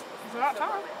 It's not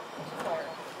time.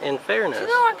 In fairness, No,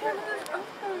 I can't.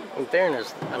 in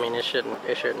fairness, I mean, it shouldn't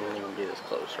even be this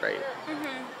close, right?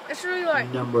 It's really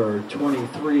like... Number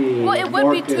 23, Well, it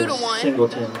would be Marcus 2-1.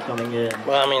 Singleton coming in.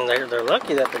 Well, I mean, they're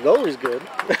lucky that the goalie's good.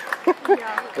 Yeah.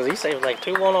 Because he saved like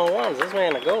 2 one-on-ones. This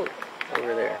man a goat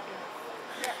over there.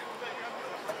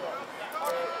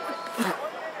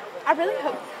 I really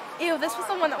hope... Ew, this was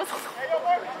the one that was...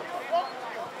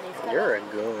 You're a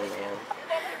goon, man.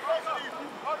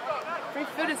 Free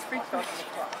food is free food.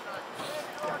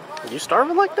 You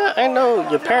starving like that? I know.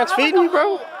 Your parents feeding you,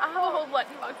 bro? I have a whole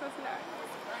lunchbox of snacks.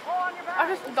 I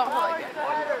just don't feel like it.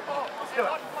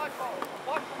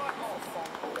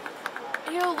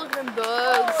 Ew, look at them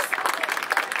bugs.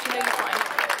 She knows you're fine.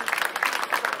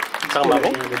 Talking about me?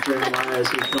 And Jeremiah as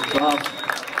he comes off.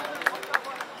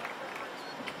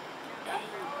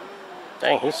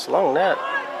 Dang, he slung that.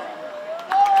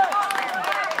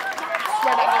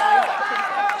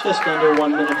 Just under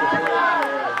 1 minute to play.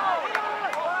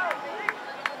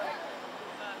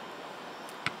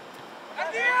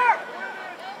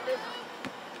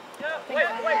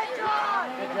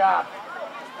 Good job.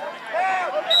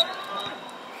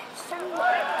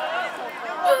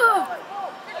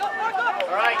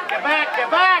 All right, get back, get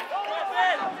back.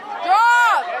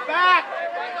 Drop! Get back.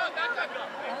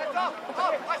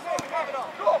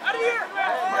 Out of here!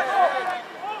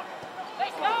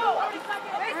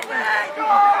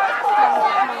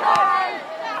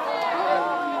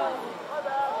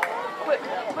 Quick,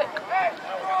 quick.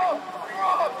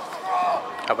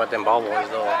 How about them ball boys,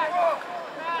 though?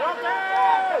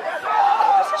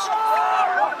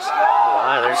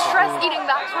 Why? There's Stress eating,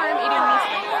 that's why I'm eating these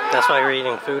things. That's why you're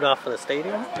eating food off of the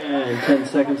stadium? And 10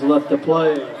 seconds left to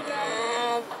play.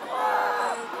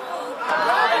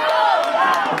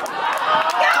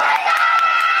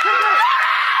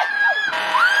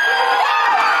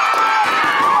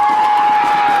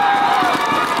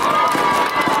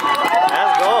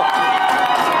 Let's go.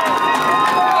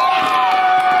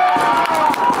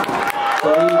 I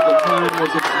believe the time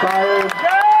was expired.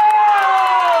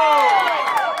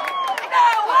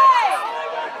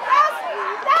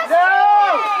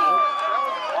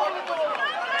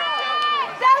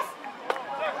 That's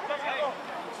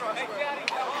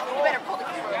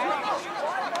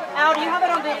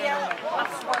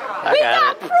I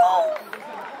got it. Proof.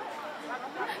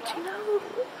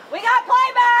 We got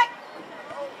playback.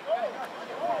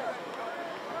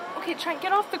 Okay, Trent,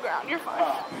 get off the ground. You're fine.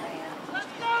 Let's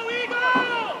go, Eagle!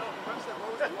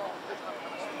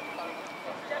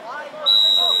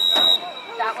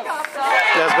 That was so.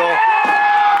 Let's go.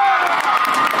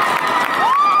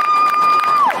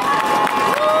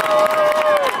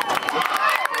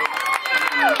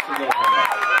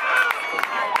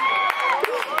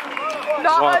 Not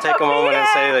Just want to take a moment and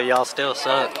say undefeated. that y'all still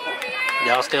suck.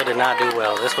 Y'all still did not do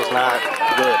well. This was not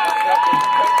good.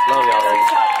 Love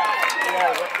y'all.